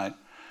tonight?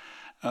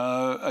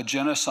 A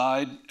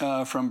genocide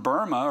from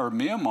Burma or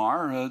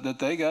Myanmar that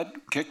they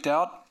got kicked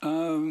out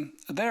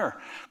there.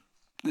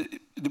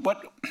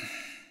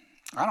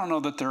 I don't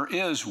know that there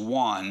is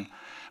one,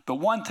 but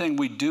one thing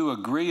we do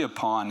agree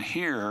upon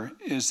here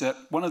is that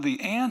one of the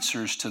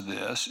answers to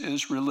this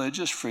is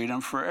religious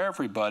freedom for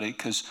everybody,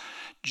 because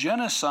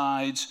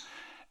genocides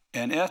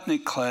and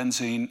ethnic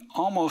cleansing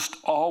almost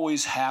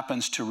always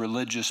happens to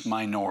religious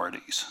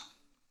minorities.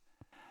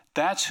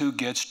 That's who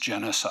gets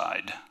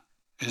genocide,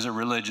 is a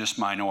religious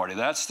minority.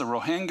 That's the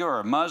Rohingya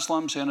or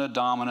Muslims in a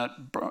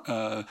dominant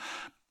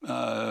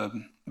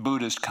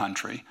Buddhist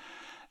country.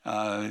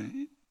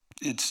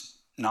 It's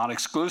not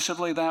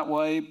exclusively that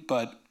way,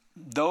 but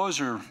those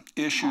are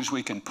issues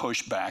we can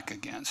push back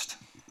against.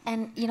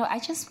 And, I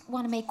just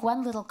want to make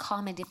one little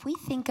comment. If we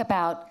think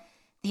about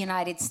the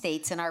United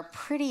States and our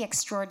pretty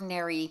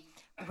extraordinary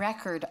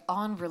record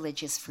on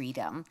religious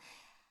freedom,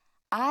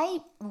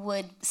 I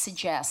would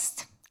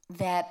suggest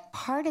that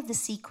part of the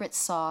secret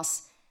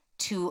sauce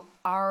to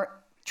our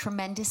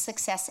tremendous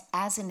success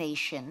as a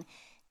nation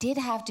did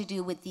have to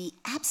do with the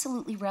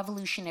absolutely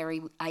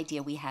revolutionary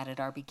idea we had at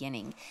our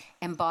beginning,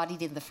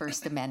 embodied in the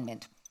First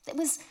Amendment. It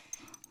was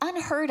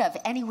unheard of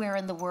anywhere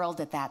in the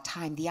world at that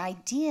time. The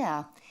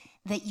idea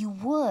that you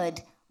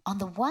would, on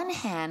the one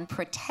hand,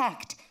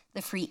 protect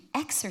the free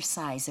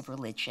exercise of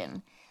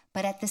religion,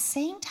 but at the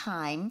same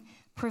time,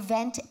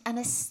 prevent an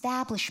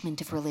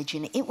establishment of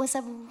religion. It was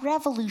a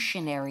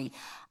revolutionary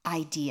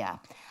idea.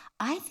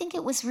 I think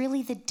it was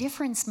really the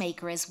difference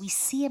maker as we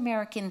see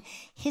American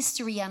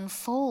history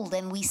unfold,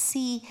 and we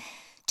see,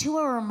 to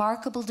a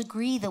remarkable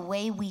degree, the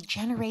way we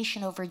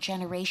generation over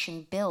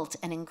generation built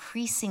an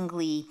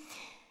increasingly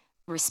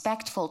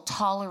respectful,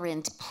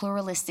 tolerant,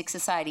 pluralistic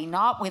society,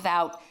 not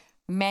without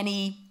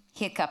many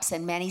hiccups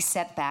and many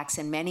setbacks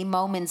and many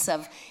moments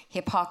of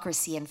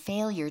hypocrisy and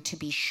failure, to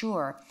be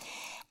sure.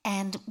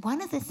 And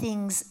one of the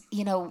things,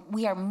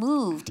 we are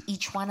moved,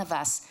 each one of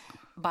us,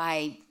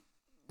 by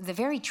the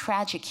very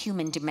tragic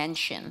human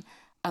dimension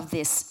of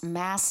this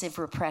massive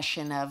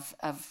repression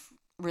of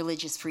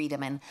religious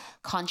freedom and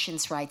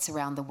conscience rights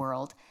around the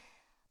world.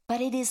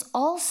 But it is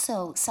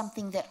also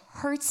something that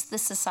hurts the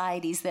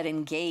societies that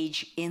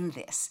engage in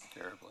this.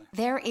 Terribly.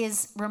 There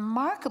is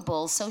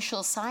remarkable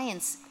social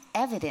science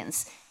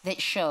evidence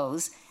that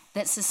shows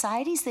that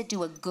societies that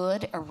do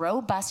a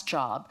robust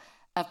job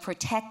of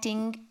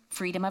protecting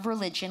freedom of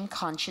religion,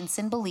 conscience,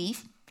 and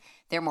belief,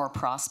 they're more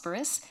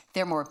prosperous,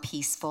 they're more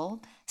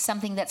peaceful.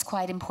 Something that's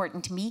quite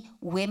important to me,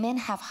 women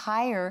have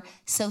higher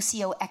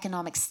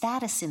socioeconomic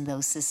status in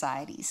those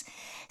societies.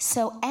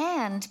 So,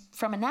 and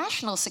from a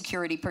national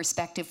security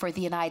perspective for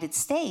the United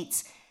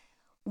States,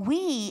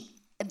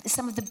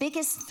 some of the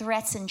biggest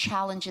threats and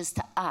challenges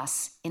to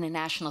us in a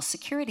national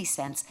security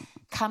sense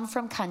come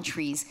from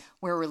countries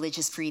where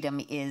religious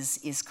freedom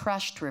is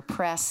crushed,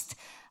 repressed,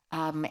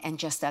 and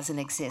just doesn't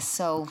exist.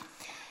 So,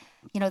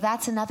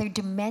 that's another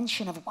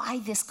dimension of why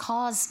this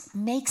cause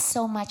makes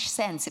so much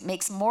sense. It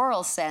makes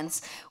moral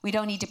sense. We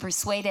don't need to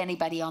persuade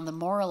anybody on the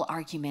moral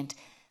argument,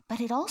 but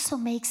it also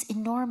makes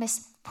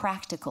enormous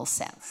practical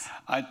sense.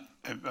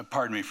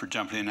 Pardon me for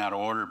jumping in out of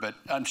order, but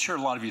I'm sure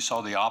a lot of you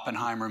saw the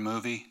Oppenheimer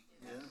movie.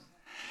 Yeah.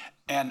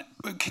 And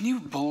can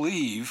you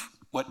believe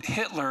what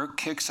Hitler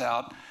kicks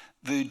out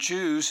the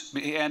Jews,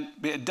 and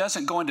it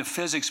doesn't go into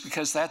physics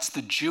because that's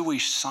the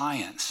Jewish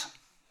science.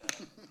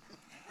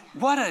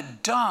 What a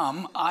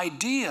dumb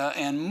idea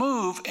and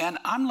move, and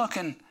I'm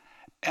looking,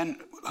 and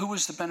who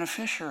was the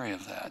beneficiary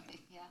of that?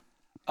 Yeah.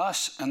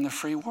 Us and the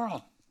free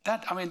world.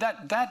 That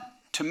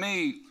to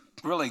me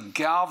really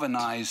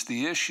galvanized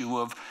the issue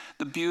of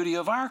the beauty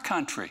of our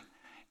country.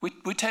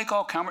 We take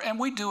all comers, and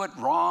we do it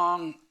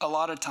wrong a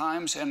lot of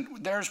times, and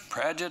there's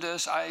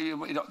prejudice.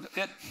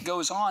 It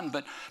goes on,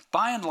 but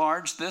by and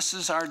large, this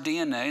is our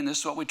DNA, and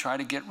this is what we try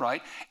to get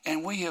right,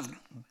 and we have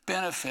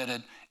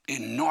benefited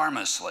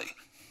enormously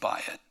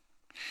by it.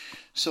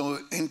 So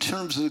in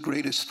terms of the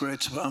greatest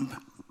threats,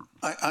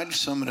 I'd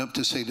sum it up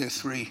to say there are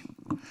three.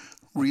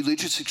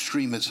 Religious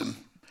extremism.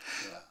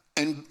 Yeah.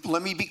 And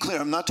let me be clear,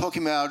 I'm not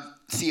talking about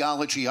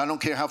theology. I don't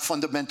care how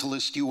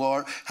fundamentalist you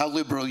are, how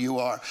liberal you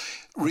are.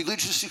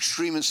 religious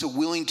extremists are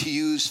willing to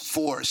use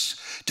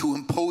force to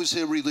impose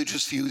their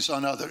religious views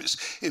on others.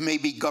 It may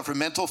be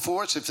governmental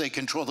force if they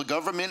control the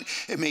government.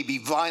 It may be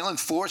violent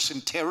force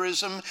and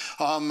terrorism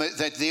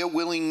that they're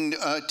willing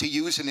to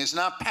use. And there's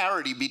not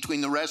parity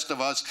between the rest of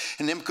us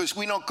and them, because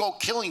we don't go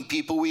killing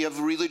people we have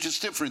religious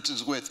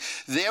differences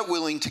with. They're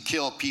willing to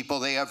kill people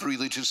they have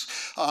religious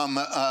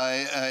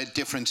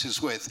differences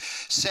with.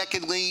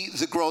 Secondly,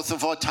 the growth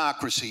of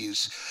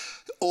autocracies.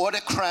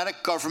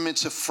 Autocratic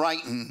governments are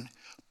frightened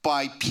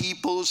by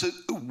people's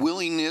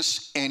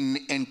willingness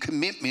and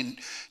commitment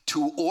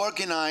to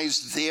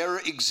organize their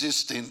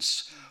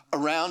existence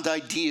around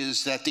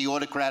ideas that the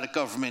autocratic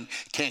government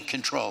can't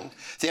control.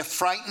 They're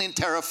frightened and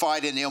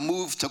terrified, and they'll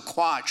move to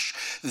quash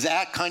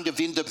that kind of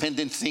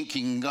independent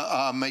thinking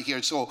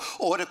here. So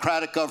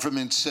autocratic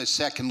governments,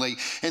 secondly.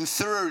 And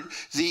third,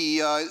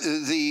 the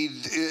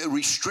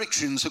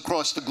restrictions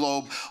across the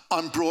globe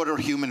on broader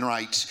human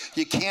rights.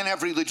 You can't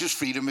have religious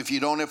freedom if you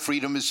don't have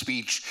freedom of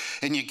speech,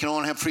 and you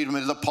don't have freedom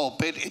of the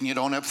pulpit, and you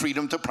don't have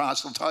freedom to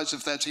proselytize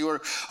if that's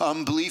your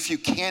belief. You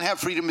can't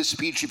have freedom of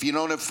speech if you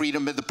don't have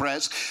freedom of the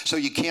press. So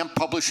you can't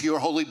publish your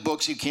holy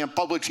books. You can't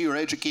publish your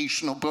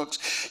educational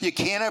books. You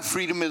can't have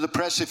freedom of the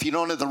press if you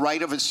don't have the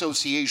right of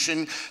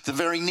association. The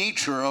very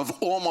nature of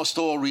almost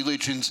all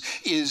religions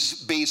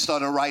is based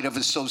on a right of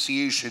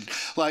association,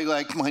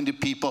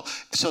 like-minded people.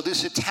 So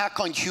this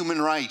attack on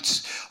human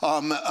rights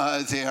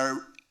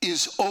there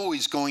is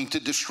always going to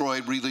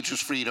destroy religious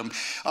freedom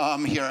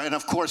here. And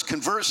of course,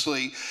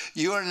 conversely,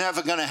 you're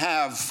never going to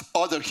have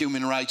other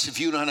human rights if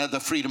you don't have the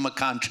freedom of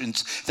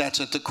conscience. That's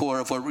at the core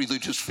of what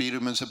religious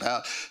freedom is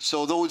about.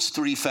 So those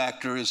three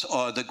factors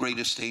are the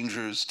greatest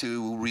dangers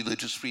to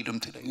religious freedom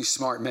today. He's a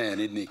smart man,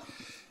 isn't he?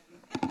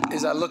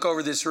 As I look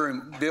over this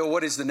room, Bill,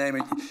 what is the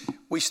name of it?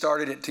 We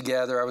started it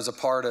together. I was a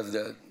part of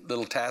the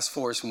little task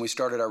force when we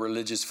started our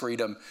religious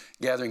freedom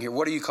gathering here.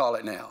 What do you call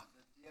it now?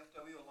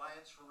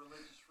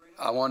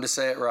 I wanted to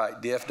say it right.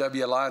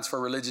 DFW Alliance for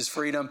Religious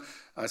Freedom.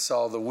 I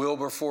saw the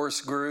Wilberforce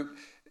group.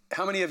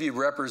 How many of you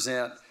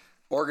represent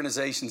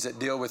organizations that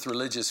deal with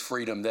religious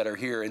freedom that are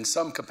here in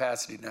some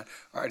capacity now?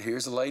 All right,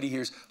 here's a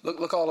lady.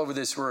 Look all over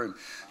this room.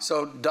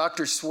 So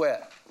Dr.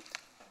 Swett,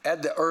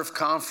 at the IRF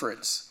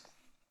conference,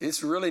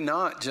 it's really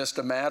not just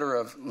a matter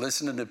of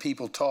listening to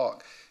people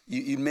talk.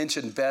 You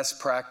mentioned best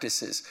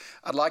practices.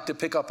 I'd like to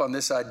pick up on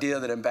this idea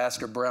that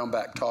Ambassador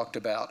Brownback talked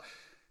about.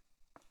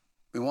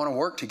 We want to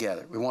work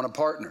together. We want to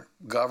partner,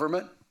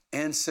 government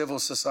and civil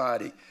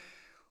society.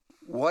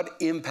 What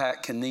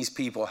impact can these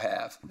people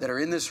have that are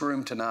in this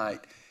room tonight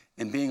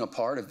in being a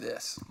part of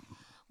this?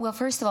 Well,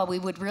 first of all, we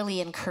would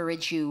really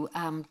encourage you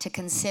to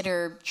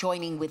consider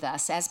joining with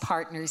us as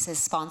partners, as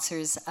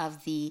sponsors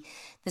of the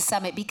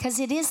summit, because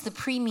it is the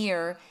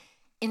premier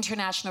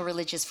international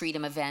religious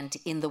freedom event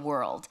in the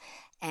world.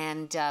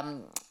 And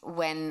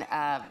when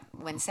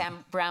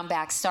Sam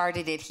Brownback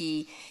started it,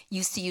 he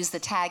used to use the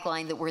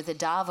tagline that we're the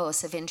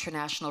Davos of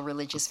international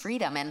religious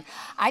freedom. And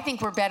I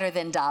think we're better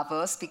than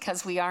Davos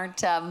because we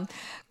aren't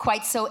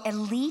quite so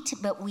elite,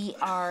 but we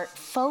are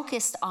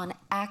focused on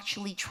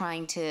actually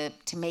trying to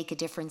make a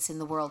difference in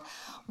the world.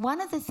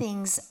 One of the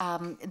things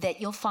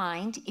that you'll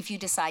find if you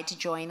decide to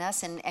join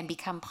us and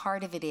become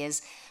part of it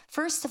is,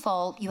 first of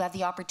all, you have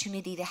the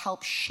opportunity to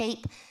help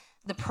shape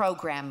the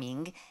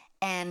programming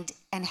and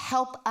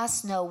help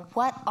us know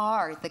what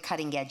are the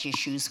cutting edge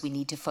issues we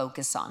need to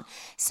focus on.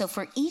 So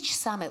for each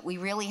summit, we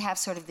really have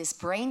sort of this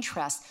brain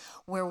trust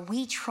where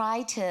we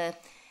try to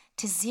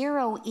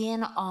zero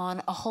in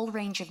on a whole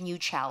range of new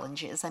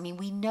challenges. I mean,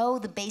 we know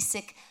the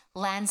basic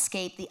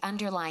landscape, the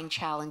underlying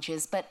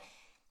challenges, but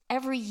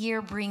every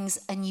year brings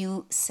a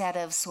new set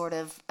of sort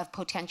of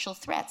potential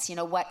threats. You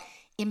know, what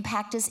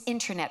impact does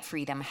internet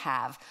freedom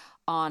have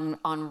on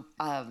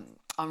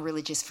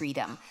religious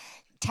freedom?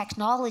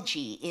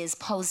 Technology is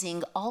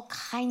posing all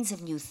kinds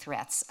of new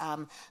threats.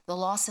 The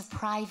loss of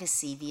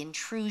privacy, the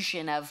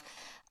intrusion of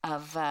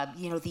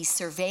these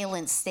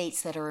surveillance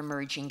states that are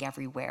emerging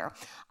everywhere.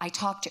 I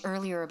talked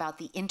earlier about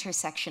the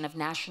intersection of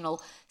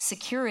national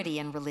security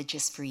and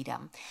religious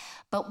freedom.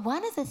 But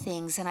one of the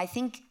things, and I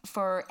think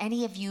for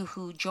any of you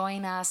who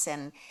join us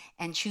and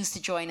choose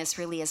to join us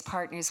really as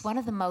partners, one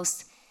of the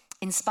most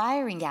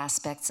inspiring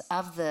aspects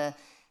of the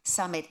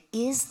summit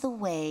is the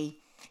way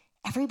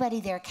everybody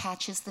there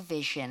catches the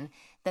vision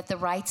that the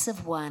rights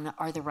of one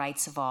are the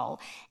rights of all.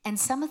 And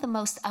some of the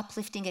most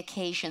uplifting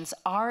occasions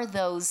are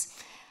those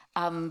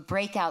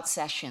breakout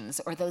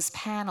sessions or those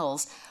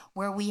panels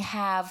where we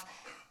have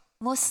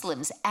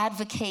Muslims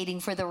advocating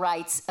for the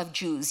rights of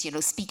Jews,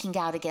 speaking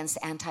out against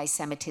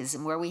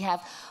anti-Semitism, where we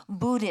have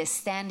Buddhists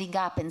standing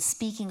up and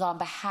speaking on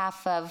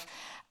behalf of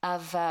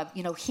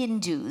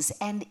Hindus,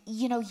 and,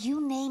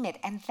 you name it.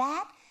 And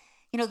that,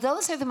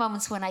 those are the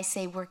moments when I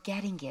say we're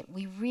getting it.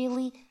 We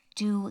really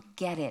do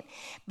get it.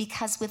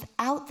 Because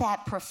without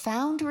that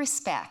profound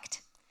respect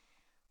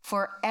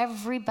for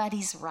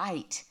everybody's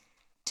right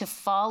to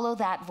follow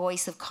that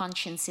voice of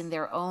conscience in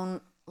their own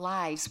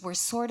lives, we're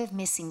sort of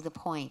missing the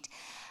point.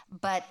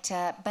 But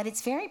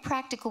it's very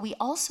practical. We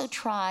also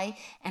try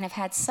and have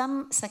had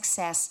some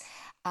success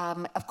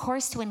Of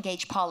course, to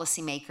engage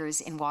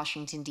policymakers in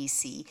Washington,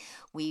 D.C.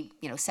 We,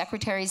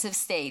 secretaries of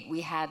state.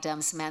 We had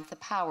Samantha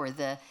Power,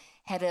 the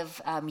head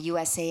of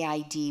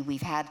USAID.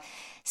 We've had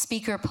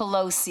Speaker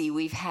Pelosi.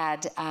 We've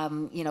had,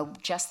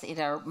 just in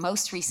our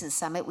most recent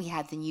summit, we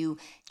had the new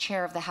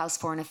chair of the House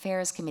Foreign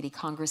Affairs Committee,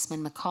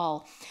 Congressman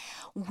McCall.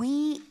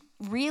 We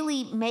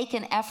really make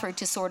an effort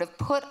to sort of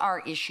put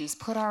our issues,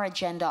 put our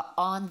agenda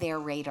on their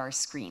radar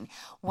screen.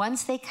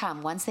 Once they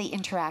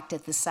interact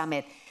at the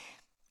summit,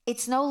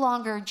 it's no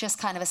longer just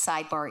kind of a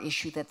sidebar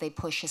issue that they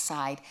push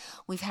aside.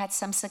 We've had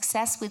some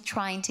success with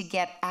trying to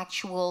get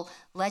actual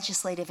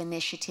legislative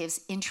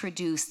initiatives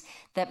introduced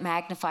that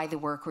magnify the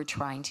work we're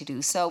trying to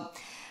do. So,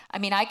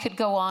 I could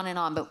go on and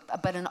on,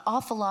 but an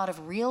awful lot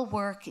of real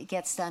work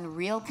gets done,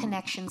 real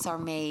connections are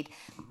made,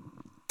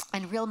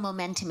 and real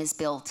momentum is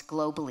built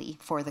globally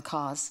for the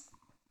cause.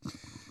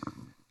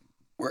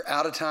 We're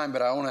out of time,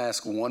 but I want to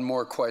ask one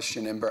more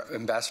question,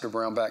 Ambassador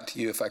Brownback, to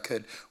you, if I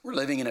could. We're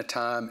living in a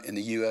time in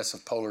the U.S.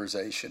 of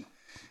polarization,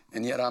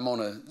 and yet I'm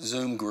on a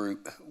Zoom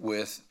group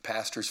with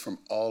pastors from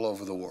all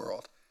over the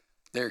world.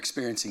 They're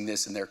experiencing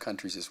this in their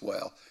countries as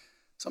well.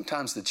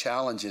 Sometimes the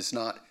challenge is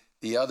not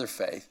the other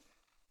faith,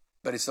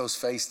 but it's those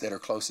faiths that are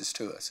closest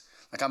to us.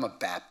 Like, I'm a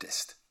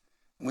Baptist.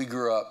 We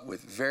grew up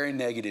with very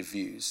negative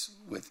views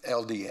with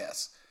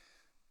LDS.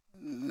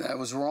 That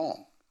was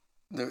wrong.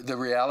 The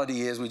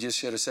reality is we just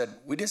should have said,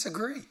 we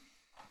disagree.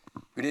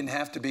 We didn't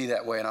have to be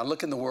that way. And I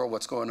look in the world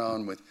what's going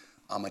on with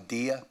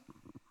Ahmadiyya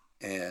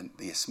and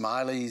the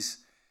Ismailis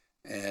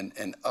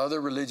and other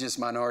religious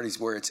minorities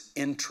where it's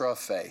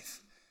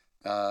intra-faith.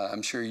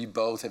 I'm sure you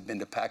both have been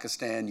to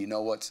Pakistan. You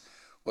know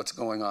what's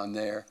going on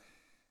there.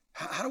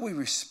 How do we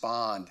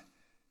respond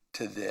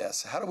to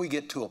this? How do we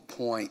get to a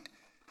point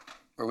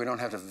where we don't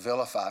have to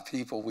vilify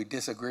people we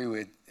disagree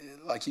with?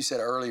 Like you said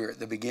earlier at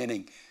the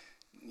beginning,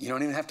 you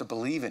don't even have to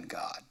believe in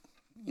God.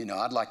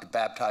 I'd like to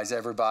baptize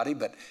everybody,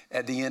 but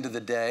at the end of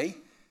the day,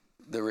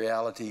 the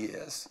reality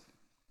is,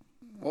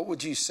 what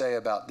would you say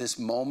about this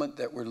moment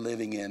that we're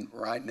living in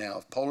right now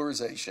of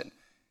polarization,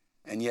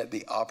 and yet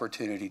the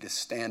opportunity to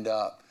stand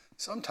up,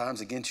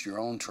 sometimes against your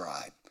own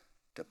tribe,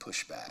 to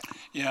push back?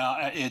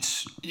 Yeah,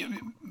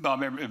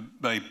 Bob,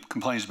 everybody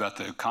complains about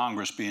the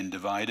Congress being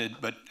divided,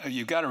 but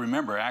you've got to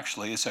remember,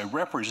 actually, it's a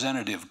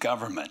representative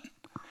government.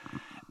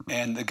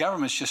 And the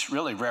government's just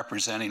really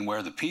representing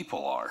where the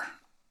people are.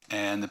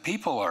 And the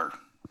people are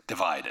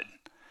divided.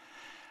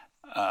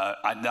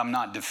 I'm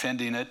not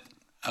defending it.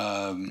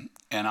 And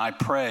I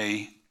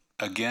pray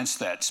against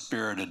that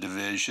spirit of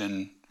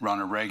division on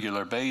a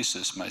regular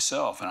basis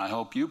myself. And I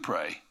hope you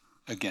pray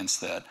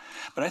against that.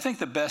 But I think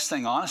the best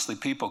thing, honestly,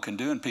 people can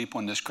do, and people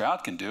in this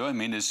crowd can do,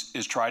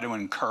 is try to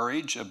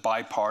encourage a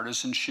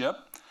bipartisanship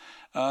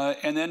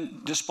and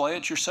then display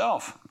it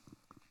yourself.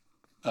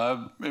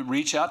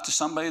 Reach out to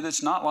somebody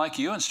that's not like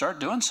you and start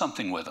doing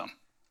something with them.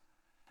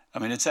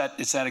 It's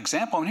that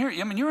example.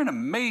 You're in a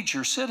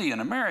major city in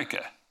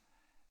America.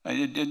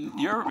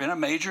 You're in a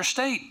major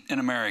state in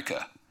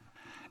America.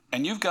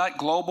 And you've got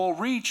global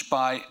reach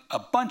by a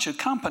bunch of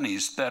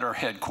companies that are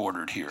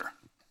headquartered here.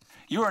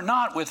 You are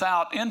not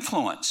without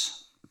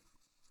influence.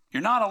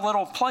 You're not a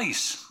little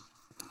place.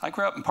 I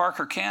grew up in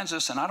Parker,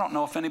 Kansas, and I don't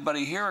know if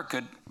anybody here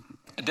could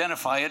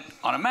identify it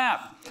on a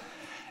map.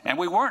 And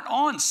we weren't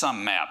on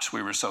some maps,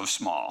 we were so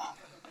small.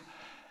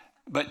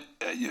 But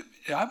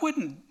I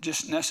wouldn't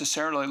just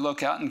necessarily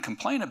look out and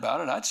complain about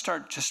it. I'd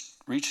start just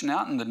reaching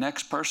out, and the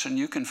next person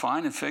you can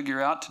find and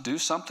figure out to do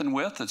something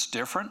with that's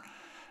different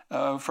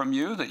from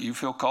you, that you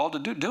feel called to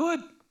do it.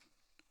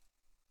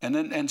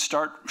 And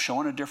start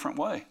showing a different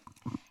way.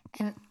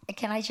 And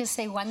can I just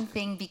say one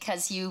thing,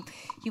 because you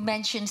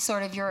mentioned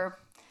sort of your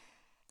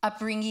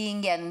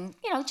upbringing and,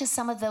 just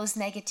some of those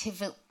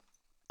negative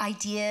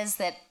ideas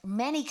that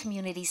many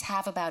communities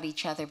have about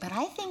each other. But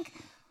I think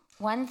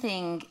one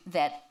thing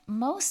that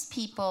most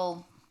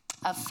people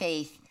of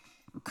faith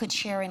could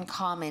share in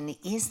common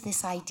is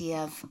this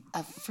idea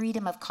of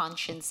freedom of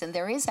conscience. And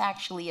there is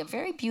actually a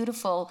very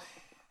beautiful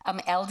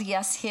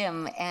LDS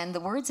hymn, and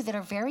the words of it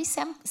are very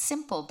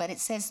simple, but it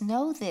says,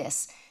 "Know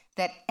this,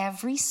 that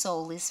every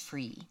soul is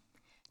free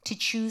to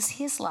choose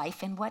his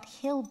life and what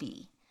he'll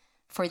be.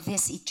 For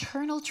this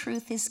eternal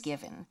truth is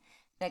given,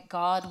 that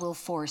God will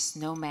force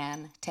no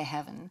man to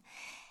heaven."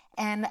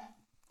 And,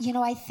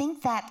 I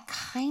think that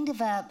kind of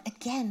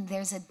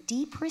there's a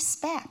deep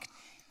respect.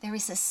 There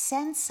is a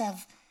sense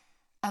of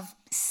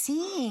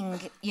seeing,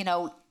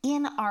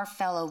 in our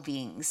fellow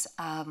beings,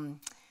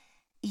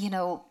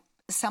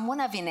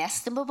 someone of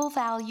inestimable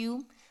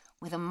value,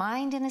 with a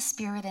mind and a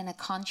spirit and a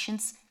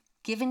conscience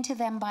given to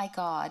them by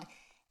God.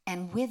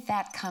 And with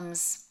that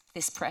comes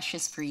this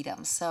precious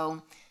freedom.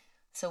 So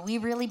we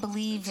really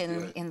believe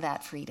in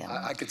that freedom.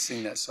 I could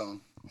sing that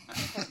song.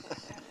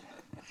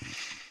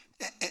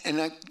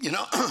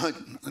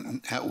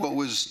 what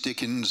was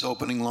Dickens'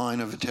 opening line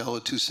of A Tale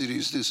of Two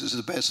Cities? This is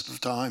the best of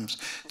times.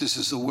 This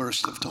is the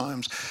worst of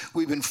times.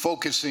 We've been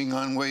focusing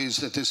on ways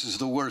that this is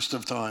the worst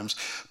of times,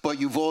 but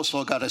you've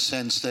also got a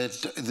sense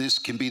that this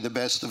can be the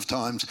best of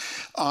times.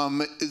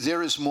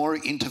 There is more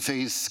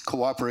interfaith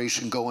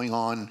cooperation going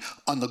on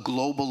the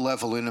global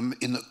level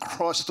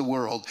across the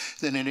world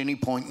than at any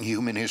point in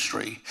human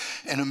history.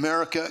 And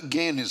America,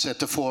 again, is at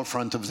the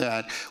forefront of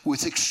that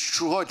with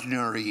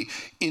extraordinary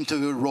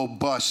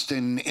robust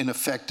and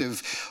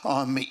effective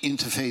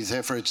interfaith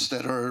efforts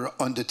that are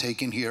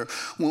undertaken here.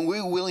 When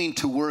we're willing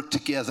to work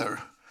together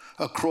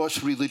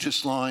across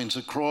religious lines,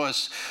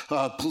 across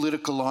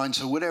political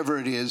lines, or whatever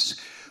it is,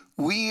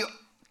 we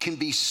can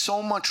be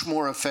so much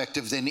more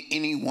effective than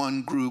any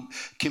one group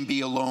can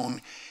be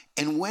alone.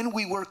 And when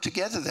we work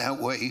together that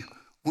way,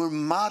 we're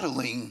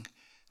modeling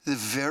the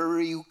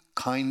very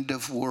kind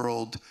of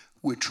world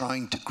we're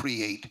trying to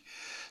create.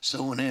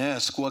 So when I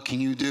ask, what can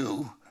you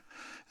do?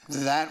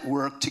 That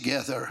work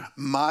together,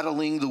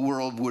 modeling the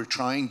world we're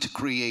trying to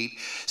create,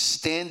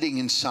 standing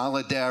in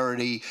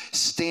solidarity,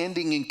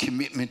 standing in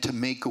commitment to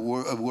make a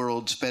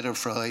world's better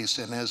place,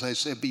 and as I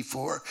said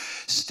before,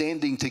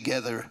 standing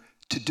together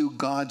to do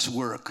God's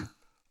work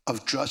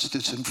of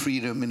justice and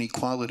freedom and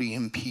equality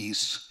and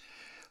peace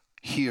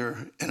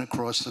here and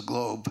across the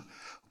globe.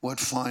 What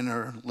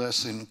finer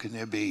lesson can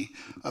there be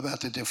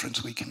about the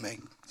difference we can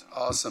make?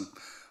 Awesome.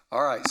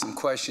 All right, some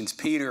questions.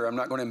 Peter, I'm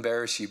not going to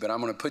embarrass you, but I'm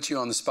going to put you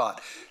on the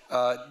spot.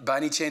 By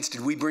any chance,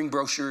 did we bring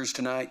brochures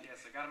tonight? Yes,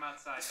 I got them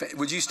outside.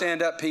 Would you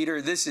stand up,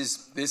 Peter? This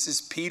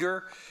is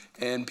Peter,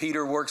 and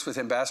Peter works with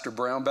Ambassador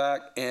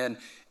Brownback. And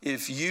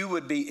if you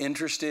would be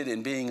interested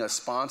in being a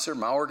sponsor,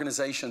 my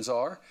organizations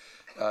are.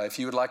 If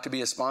you would like to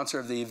be a sponsor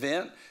of the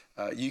event,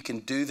 you can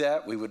do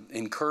that. We would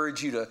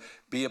encourage you to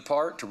be a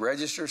part, to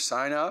register,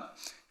 sign up.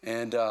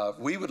 And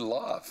we would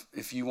love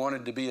if you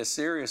wanted to be a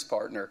serious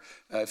partner.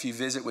 If you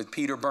visit with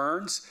Peter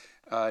Burns,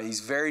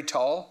 he's very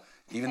tall,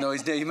 even though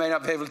you may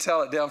not be able to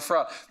tell it down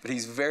front, but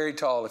he's very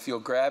tall. If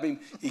you'll grab him,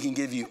 he can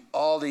give you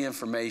all the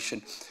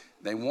information.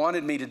 They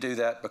wanted me to do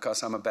that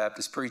because I'm a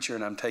Baptist preacher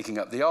and I'm taking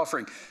up the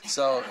offering.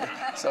 So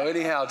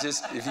anyhow,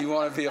 just if you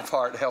want to be a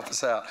part, help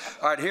us out.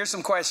 All right, here's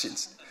some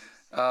questions.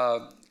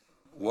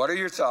 What are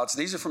your thoughts?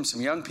 These are from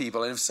some young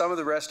people. And if some of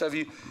the rest of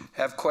you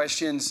have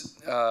questions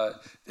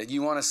that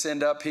you want to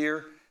send up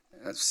here,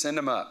 send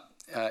them up.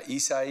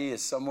 Isai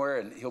is somewhere,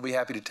 and he'll be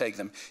happy to take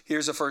them.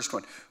 Here's the first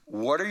one.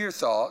 What are your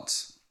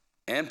thoughts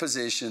and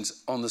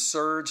positions on the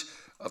surge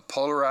of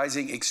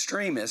polarizing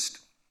extremists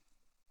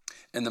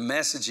and the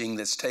messaging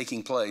that's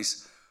taking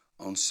place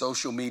on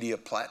social media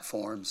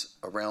platforms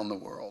around the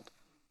world?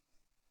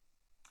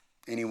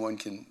 Anyone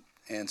can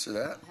answer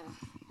that?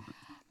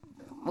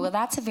 Well,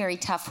 that's a very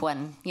tough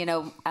one. You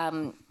know,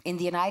 in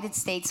the United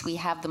States, we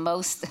have the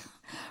most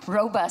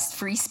robust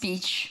free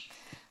speech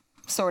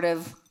sort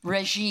of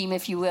regime,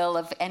 if you will,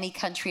 of any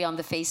country on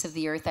the face of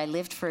the earth. I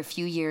lived for a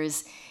few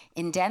years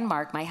in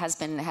Denmark. My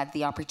husband had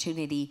the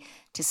opportunity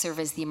to serve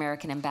as the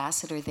American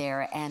ambassador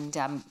there. And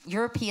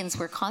Europeans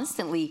were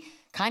constantly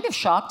kind of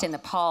shocked and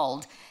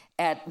appalled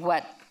at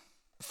what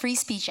free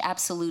speech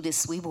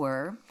absolutists we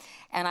were.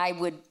 And I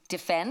would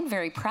defend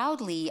very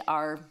proudly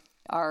our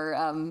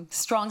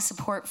strong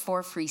support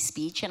for free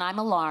speech, and I'm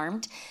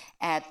alarmed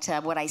at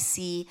what I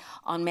see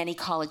on many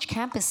college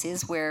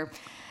campuses where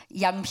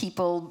young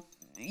people,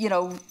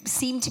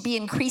 seem to be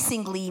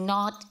increasingly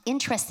not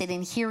interested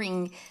in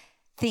hearing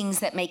things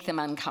that make them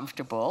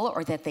uncomfortable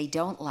or that they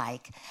don't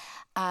like.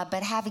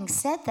 But having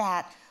said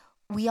that,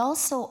 we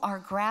also are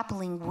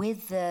grappling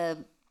with a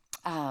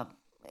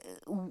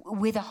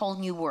whole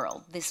new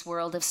world, this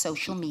world of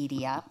social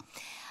media,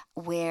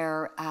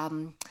 where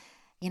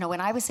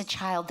when I was a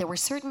child, there were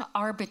certain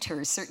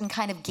arbiters, certain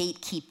kind of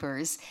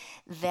gatekeepers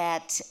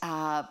that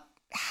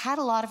had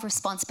a lot of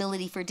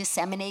responsibility for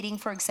disseminating,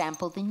 for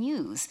example, the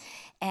news.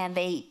 And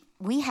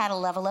we had a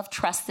level of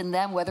trust in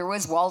them, whether it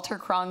was Walter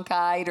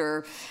Cronkite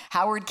or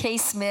Howard K.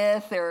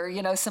 Smith or,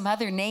 some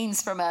other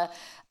names from a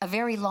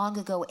very long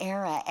ago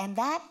era. And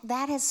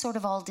that has sort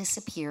of all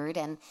disappeared.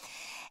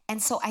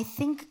 And so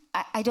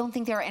I don't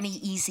think there are any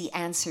easy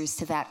answers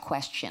to that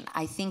question.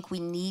 I think we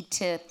need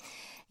to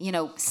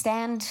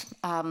stand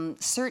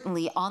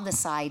certainly on the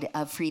side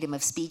of freedom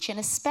of speech, and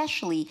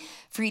especially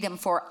freedom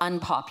for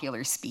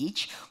unpopular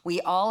speech.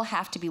 We all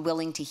have to be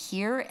willing to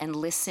hear and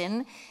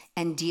listen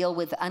and deal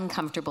with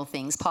uncomfortable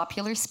things.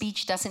 Popular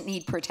speech doesn't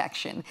need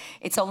protection.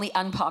 It's only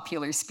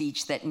unpopular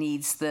speech that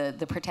needs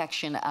the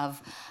protection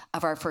of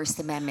our First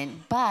Amendment.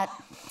 But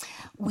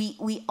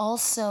we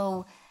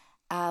also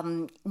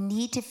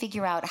need to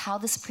figure out how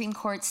the Supreme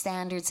Court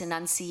standards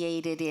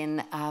enunciated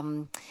in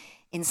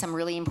some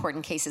really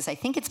important cases. I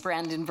think it's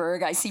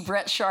Brandenburg. I see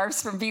Brett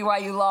Sharps from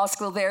BYU Law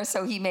School there,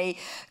 so he may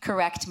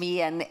correct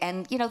me. And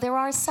there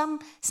are some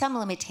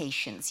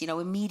limitations,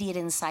 immediate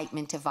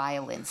incitement to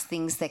violence,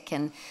 things that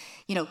can,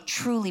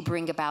 truly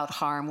bring about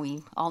harm.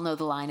 We all know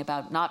the line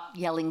about not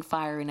yelling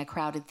fire in a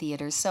crowded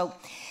theater. So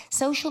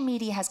social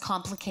media has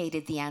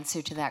complicated the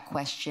answer to that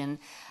question.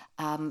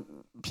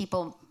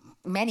 People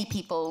many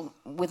people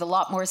with a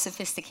lot more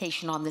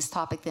sophistication on this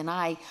topic than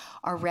I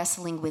are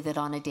wrestling with it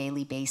on a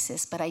daily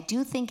basis. But I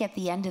do think at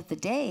the end of the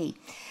day,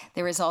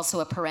 there is also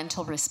a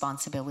parental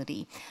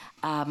responsibility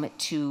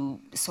to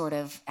sort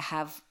of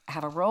have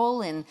a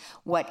role in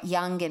what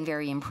young and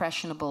very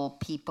impressionable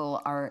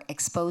people are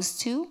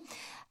exposed to.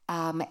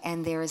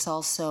 And there is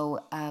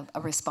also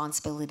a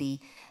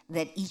responsibility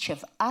that each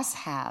of us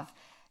have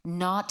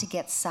not to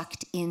get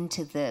sucked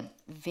into the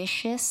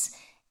vicious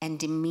and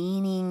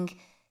demeaning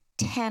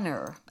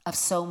tenor of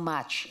so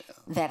much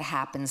that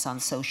happens on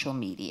social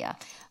media.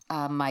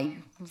 My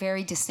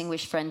very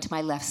distinguished friend to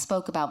my left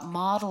spoke about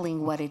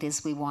modeling what it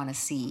is we want to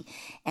see,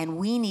 and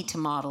we need to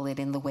model it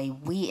in the way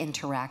we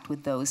interact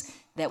with those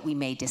that we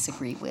may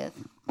disagree with.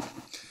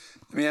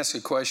 Let me ask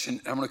a question.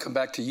 I'm going to come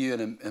back to you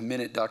in a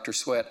minute, Dr.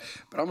 Swett,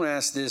 but I'm going to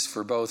ask this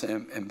for both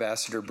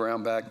Ambassador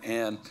Brownback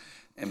and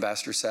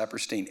Ambassador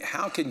Saperstein.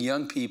 How can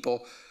young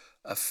people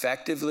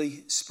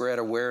effectively spread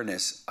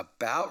awareness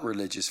about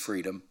religious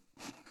freedom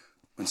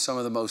when some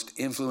of the most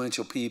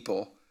influential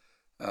people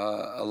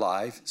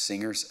alive,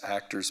 singers,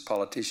 actors,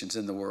 politicians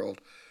in the world,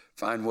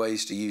 find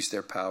ways to use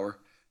their power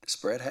to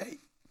spread hate?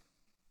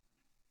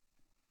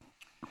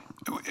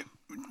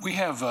 We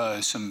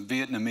have some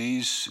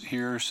Vietnamese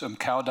here, some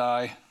Cao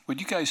Dai. Would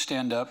you guys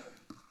stand up?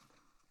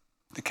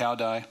 The Cao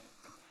Dai.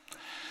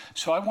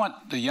 So I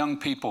want the young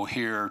people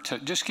here to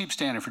just keep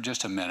standing for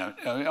just a minute.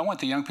 I want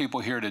the young people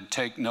here to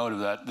take note of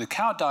that. The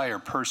Cao Dai are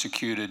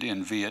persecuted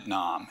in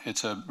Vietnam.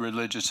 It's a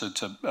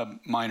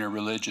minor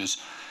religious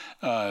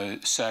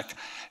sect.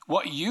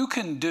 What you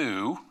can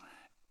do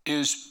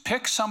is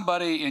pick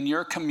somebody in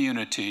your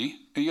community.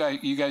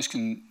 You guys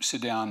can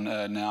sit down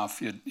now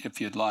if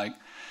you'd like.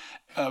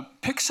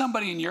 Pick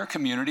somebody in your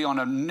community on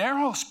a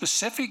narrow,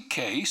 specific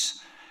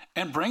case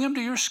and bring them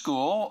to your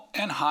school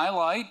and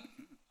highlight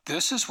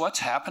this is what's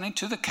happening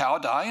to the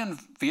Cao Dai in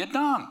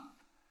Vietnam,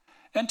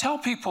 and tell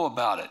people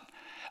about it.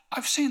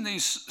 I've seen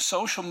these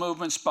social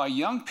movements by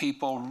young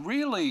people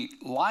really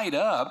light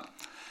up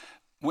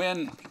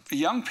when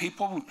young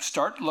people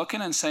start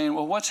looking and saying,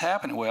 well, what's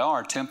happening? Well,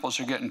 our temples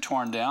are getting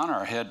torn down.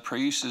 Our head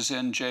priest is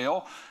in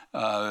jail.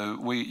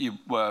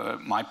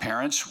 My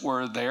parents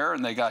were there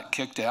and they got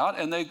kicked out,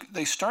 and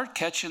they start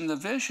catching the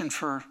vision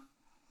for,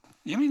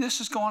 you mean this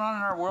is going on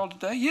in our world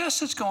today?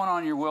 Yes, it's going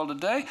on in your world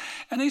today.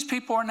 And these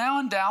people are now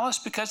in Dallas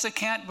because they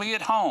can't be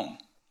at home.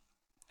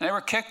 And they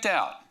were kicked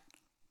out.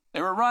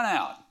 They were run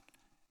out.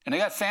 And they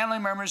got family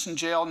members in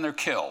jail and they're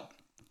killed.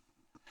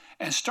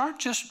 And start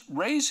just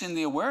raising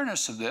the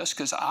awareness of this,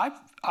 because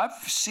I've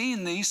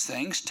seen these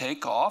things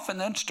take off, and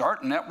then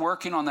start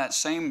networking on that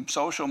same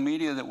social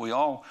media that we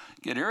all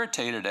get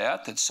irritated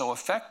at, that's so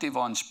effective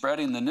on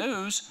spreading the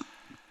news.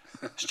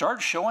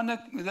 Start showing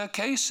the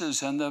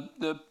cases and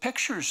the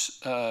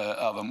pictures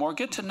of them, or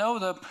get to know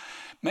the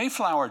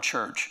Mayflower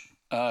Church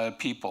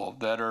people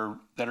that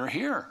are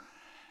here,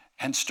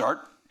 and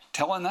start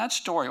telling that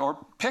story.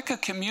 Or pick a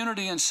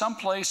community in some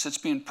place that's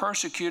being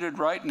persecuted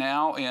right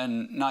now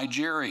in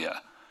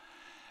Nigeria,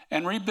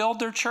 and rebuild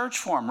their church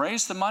for them.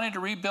 Raise the money to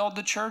rebuild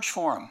the church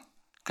for them,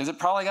 because it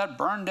probably got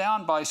burned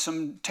down by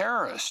some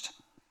terrorist.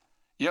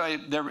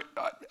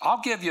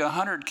 I'll give you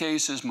 100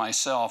 cases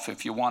myself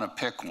if you want to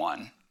pick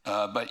one.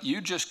 But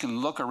you just can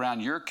look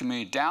around your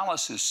community.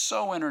 Dallas is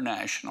so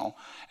international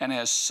and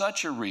has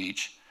such a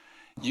reach.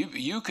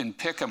 You can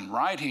pick them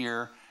right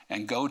here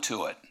and go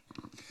to it.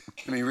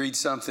 Let me read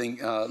something.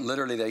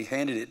 Literally, they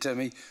handed it to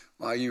me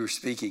while you were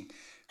speaking.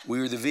 We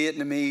are the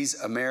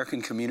Vietnamese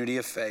American Community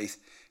of Faith.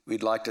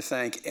 We'd like to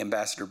thank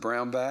Ambassador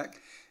Brownback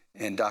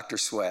and Dr.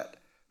 Swett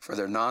for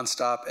their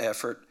nonstop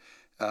effort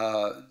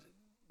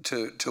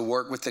to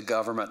work with the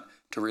government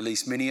to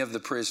release many of the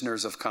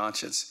prisoners of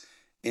conscience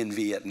in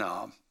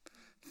Vietnam.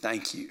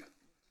 Thank you.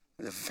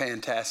 It's a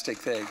fantastic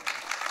thing.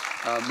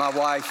 My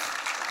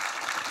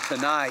wife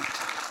tonight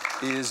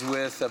is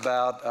with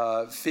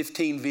about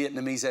 15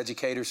 Vietnamese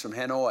educators from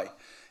Hanoi,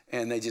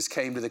 and they just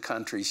came to the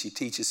country. She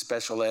teaches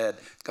special ed,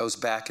 goes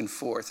back and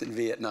forth in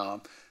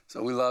Vietnam.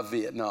 So we love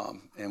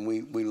Vietnam, and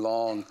we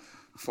long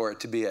for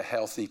it to be a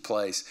healthy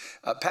place.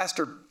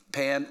 Pastor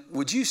Pan,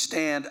 would you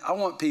stand? I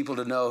want people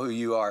to know who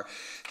you are.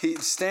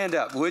 Stand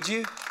up, would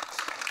you?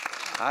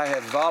 I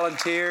have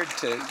volunteered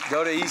to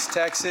go to East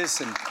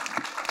Texas and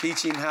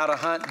teach him how to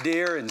hunt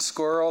deer and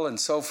squirrel and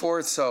so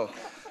forth. So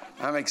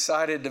I'm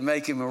excited to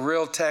make him a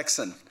real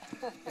Texan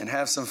and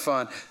have some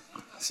fun.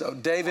 So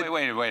David.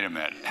 Wait a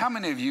minute. How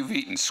many of you have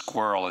eaten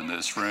squirrel in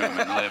this room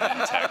and live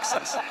in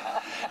Texas?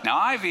 Now,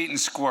 I've eaten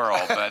squirrel,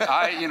 but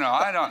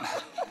I don't.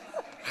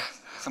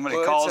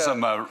 Somebody calls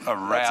them a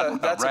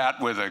rat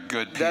with a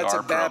good PR program. That's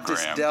a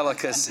Baptist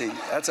delicacy.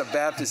 That's a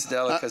Baptist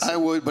delicacy. I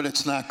would, but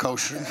it's not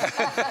kosher.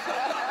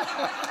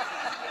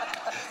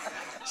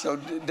 So,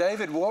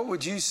 David, what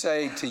would you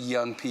say to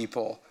young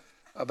people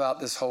about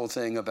this whole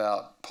thing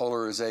about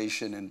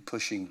polarization and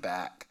pushing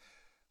back?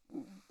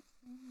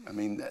 I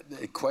mean,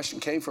 the question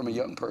came from a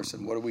young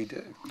person. What do we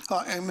do?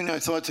 I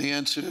thought the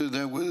answer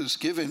that was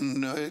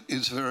given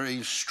is a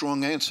very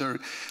strong answer.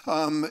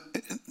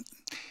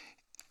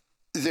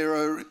 There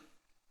are,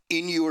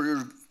 in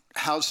your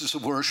houses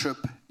of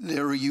worship,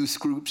 there are youth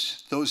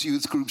groups. Those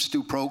youth groups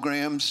do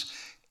programs.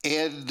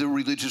 Add the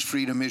religious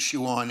freedom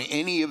issue on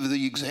any of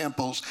the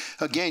examples.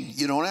 Again,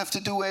 you don't have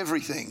to do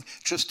everything.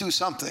 Just do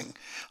something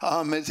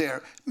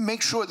there.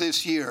 Make sure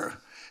this year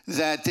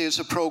that there's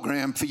a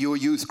program for your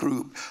youth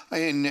group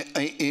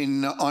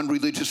on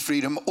religious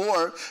freedom,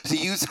 or the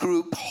youth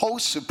group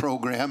hosts a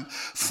program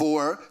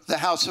for the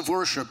house of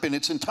worship in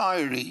its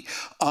entirety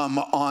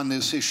on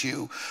this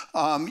issue.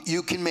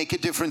 You can make a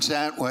difference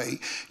that way.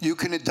 You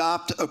can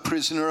adopt a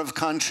prisoner of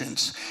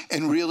conscience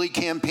and really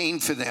campaign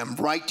for them.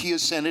 Write to your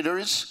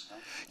senators,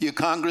 your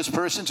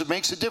congresspersons. It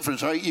makes a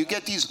difference, right? You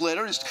get these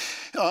letters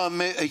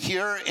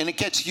here, and it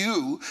gets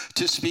you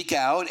to speak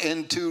out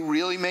and to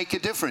really make a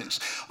difference.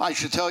 I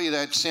should tell you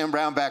that Sam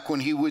Brownback, when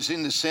he was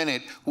in the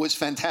Senate, was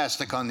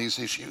fantastic on these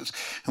issues.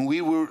 And we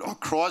were,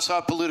 across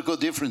our political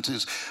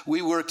differences,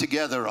 we worked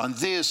together on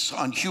this,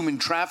 on human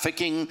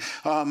trafficking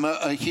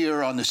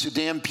here, on the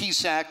Sudan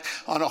Peace Act,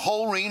 on a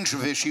whole range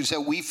of issues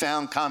that we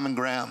found common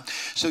ground.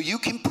 So you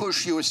can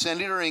push your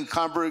senator and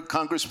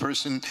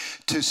congressperson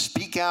to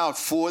speak out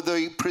for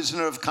the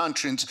prisoner of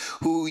conscience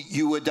who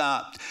you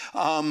adopt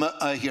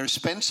here.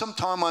 Spend some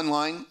time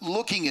online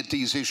looking at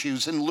these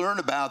issues and learn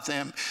about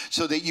them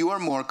so that you are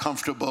more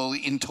comfortable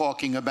in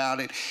talking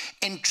about it.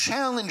 And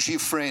challenge your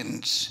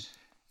friends.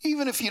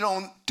 Even if you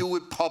don't do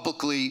it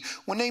publicly,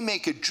 when they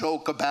make a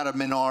joke about a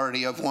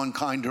minority of one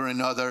kind or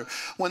another,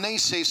 when they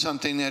say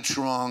something that's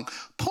wrong,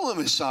 pull them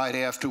aside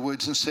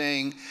afterwards and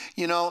saying,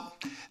 you know,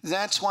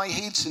 that's why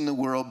hate's in the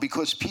world,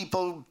 because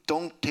people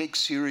don't take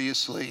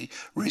seriously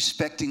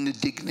respecting the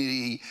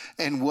dignity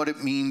and what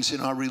it means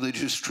in our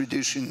religious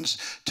traditions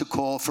to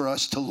call for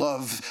us to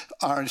love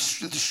the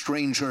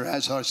stranger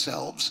as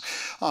ourselves.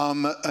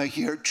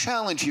 Here,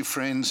 challenge your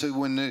friends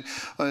when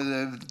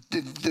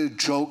the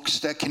jokes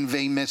that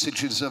convey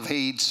messages of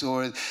hate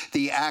or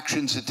the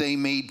actions that they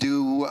may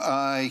do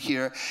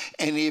here.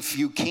 And if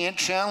you can't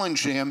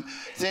challenge them,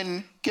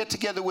 then get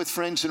together with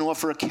friends and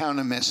offer a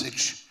counter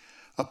message.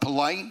 A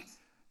polite,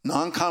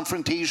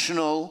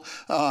 non-confrontational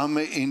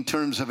in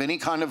terms of any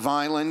kind of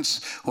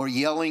violence or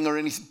yelling or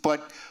anything,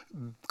 but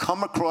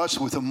come across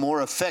with a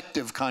more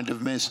effective kind of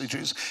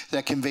messages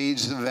that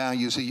conveys the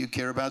values that you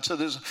care about. So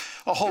there's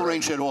a whole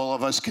range that all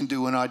of us can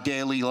do in our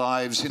daily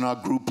lives, in our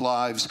group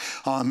lives,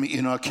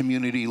 in our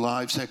community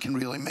lives that can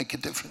really make a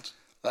difference.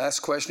 Last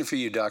question for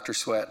you, Dr.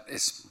 Swett.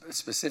 It's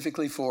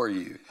specifically for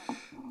you.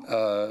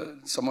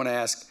 Someone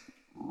asked,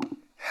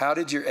 how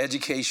did your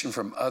education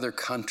from other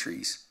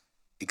countries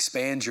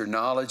expand your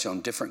knowledge on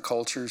different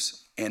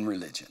cultures and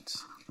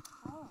religions?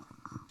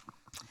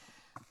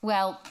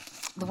 Well,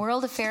 the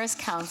World Affairs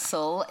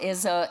Council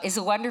is a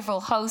wonderful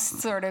host,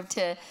 sort of,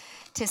 to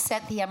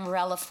set the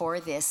umbrella for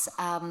this.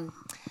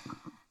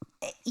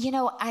 You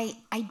know,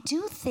 I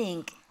do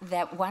think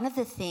that one of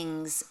the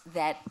things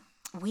that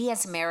we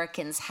as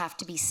Americans have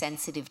to be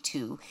sensitive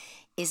to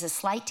is a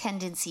slight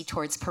tendency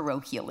towards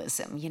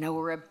parochialism. You know,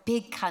 we're a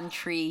big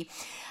country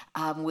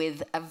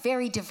with a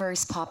very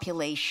diverse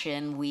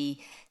population.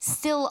 We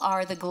still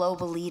are the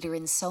global leader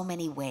in so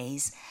many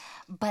ways.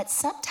 But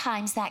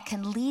sometimes that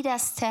can lead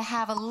us to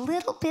have a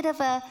little bit of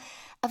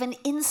an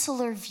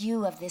insular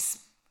view of this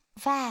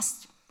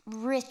vast,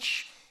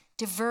 rich,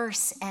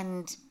 diverse,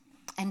 and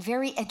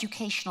very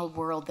educational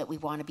world that we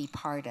want to be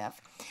part of.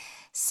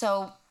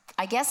 So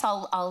I guess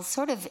I'll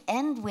sort of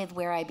end with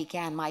where I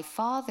began. My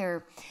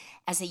father,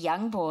 as a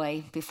young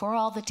boy, before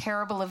all the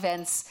terrible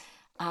events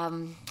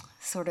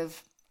sort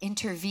of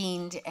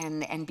intervened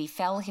and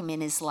befell him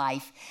in his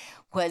life,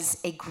 was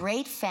a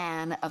great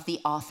fan of the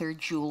author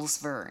Jules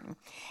Verne.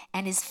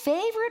 And his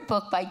favorite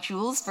book by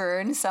Jules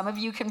Verne, some of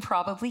you can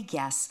probably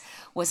guess,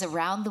 was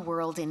Around the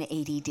World in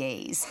 80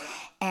 Days.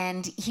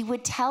 And he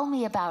would tell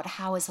me about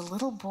how, as a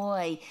little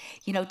boy,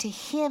 you know, to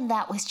him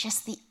that was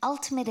just the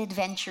ultimate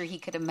adventure he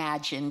could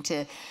imagine,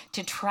 to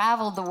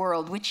travel the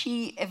world, which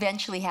he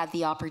eventually had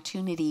the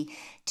opportunity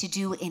to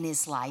do in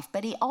his life.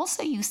 But he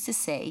also used to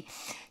say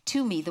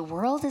to me, the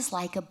world is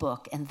like a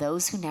book, and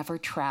those who never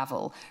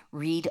travel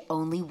read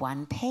only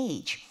one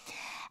page.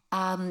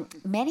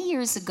 Many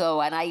years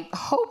ago, and I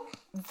hope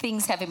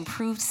things have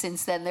improved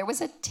since then, there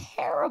was a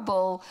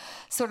terrible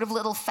sort of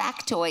little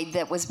factoid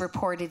that was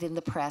reported in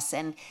the press.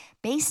 And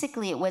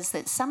basically it was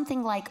that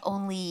something like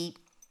only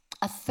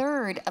a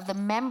third of the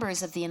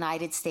members of the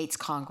United States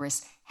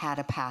Congress had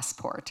a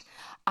passport.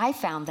 I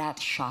found that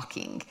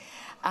shocking.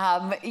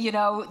 You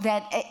know,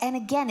 that, and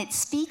again, it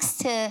speaks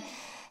to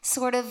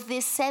sort of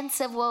this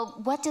sense of, well,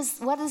 what does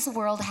the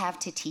world have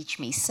to teach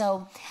me?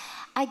 So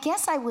I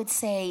guess I would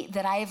say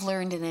that I have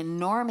learned an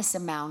enormous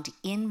amount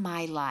in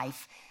my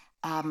life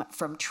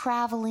from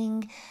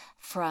traveling,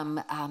 from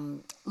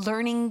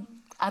learning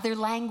other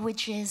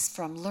languages,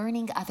 from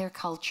learning other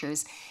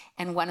cultures.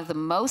 And one of the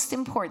most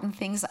important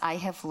things I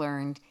have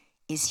learned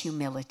is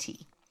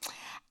humility.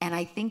 And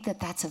I think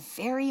that that's a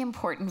very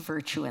important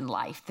virtue in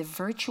life, the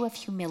virtue of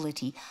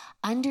humility,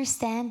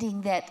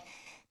 understanding that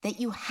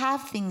you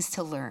have things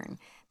to learn,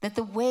 that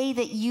the way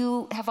that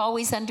you have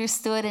always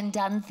understood and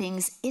done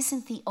things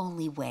isn't the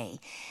only way,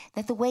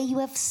 that the way you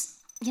have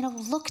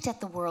looked at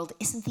the world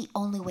isn't the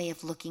only way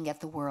of looking at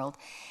the world.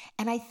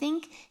 And I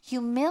think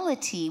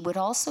humility would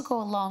also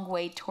go a long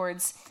way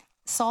towards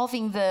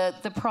solving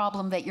the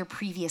problem that your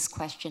previous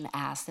question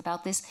asked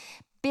about this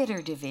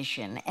bitter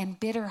division and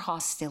bitter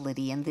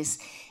hostility and this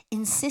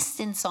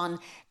insistence on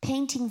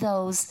painting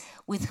those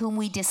with whom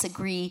we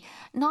disagree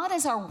not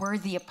as our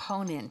worthy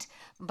opponent,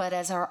 but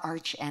as our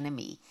arch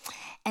enemy.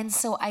 And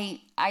so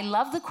I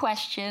love the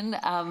question.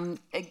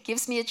 It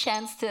gives me a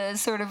chance to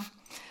sort of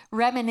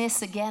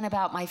reminisce again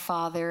about my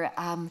father,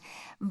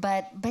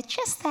 but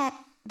just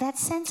that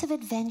sense of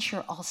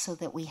adventure also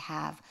that we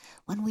have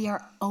when we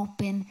are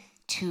open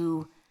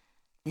to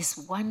this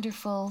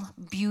wonderful,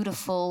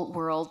 beautiful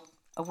world,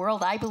 a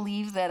world I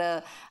believe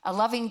that a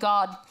loving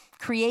God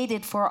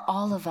created for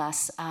all of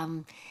us,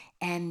 and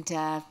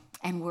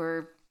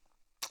we're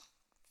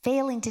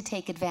failing to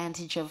take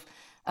advantage of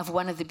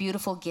one of the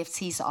beautiful gifts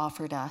He's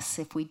offered us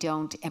if we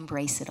don't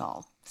embrace it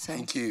all. So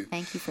thank you.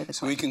 Thank you for the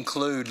question. So we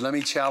conclude. Let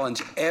me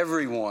challenge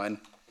everyone: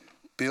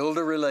 build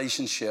a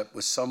relationship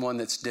with someone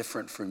that's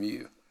different from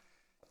you.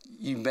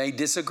 You may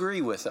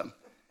disagree with them,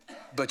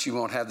 but you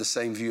won't have the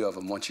same view of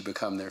them once you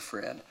become their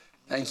friend.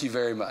 Thank you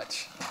very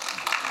much.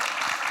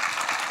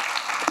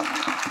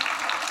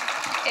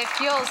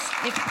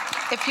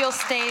 If you'll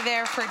stay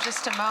there for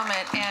just a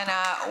moment, and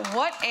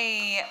what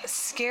a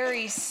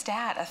scary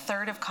stat, a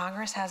third of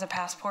Congress has a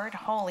passport,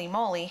 holy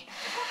moly.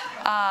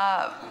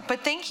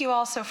 But thank you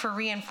also for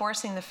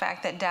reinforcing the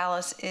fact that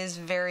Dallas is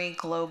very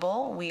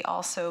global. We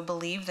also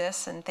believe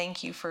this, and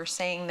thank you for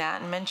saying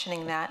that and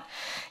mentioning that.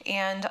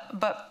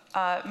 But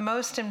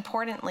most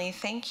importantly,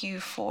 thank you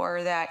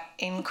for that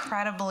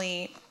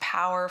incredibly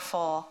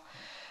powerful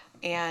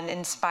and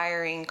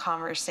inspiring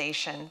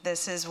conversation.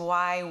 This is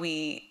why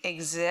we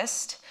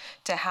exist,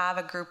 to have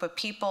a group of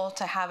people,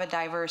 to have a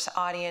diverse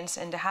audience,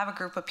 and to have a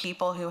group of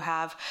people who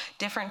have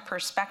different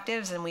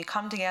perspectives, and we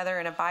come together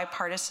in a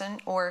bipartisan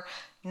or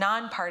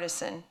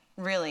nonpartisan,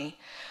 really,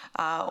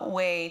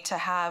 way to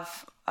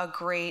have a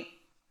great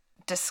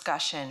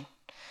discussion.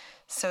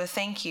 So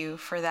thank you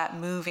for that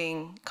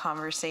moving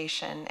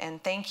conversation,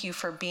 and thank you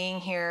for being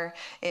here.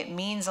 It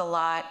means a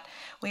lot.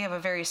 We have a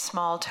very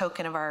small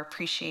token of our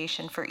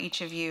appreciation for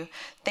each of you.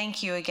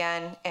 Thank you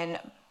again, and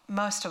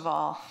most of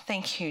all,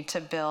 thank you to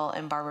Bill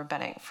and Barbara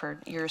Benac for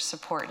your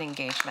support and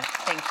engagement.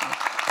 Thank you.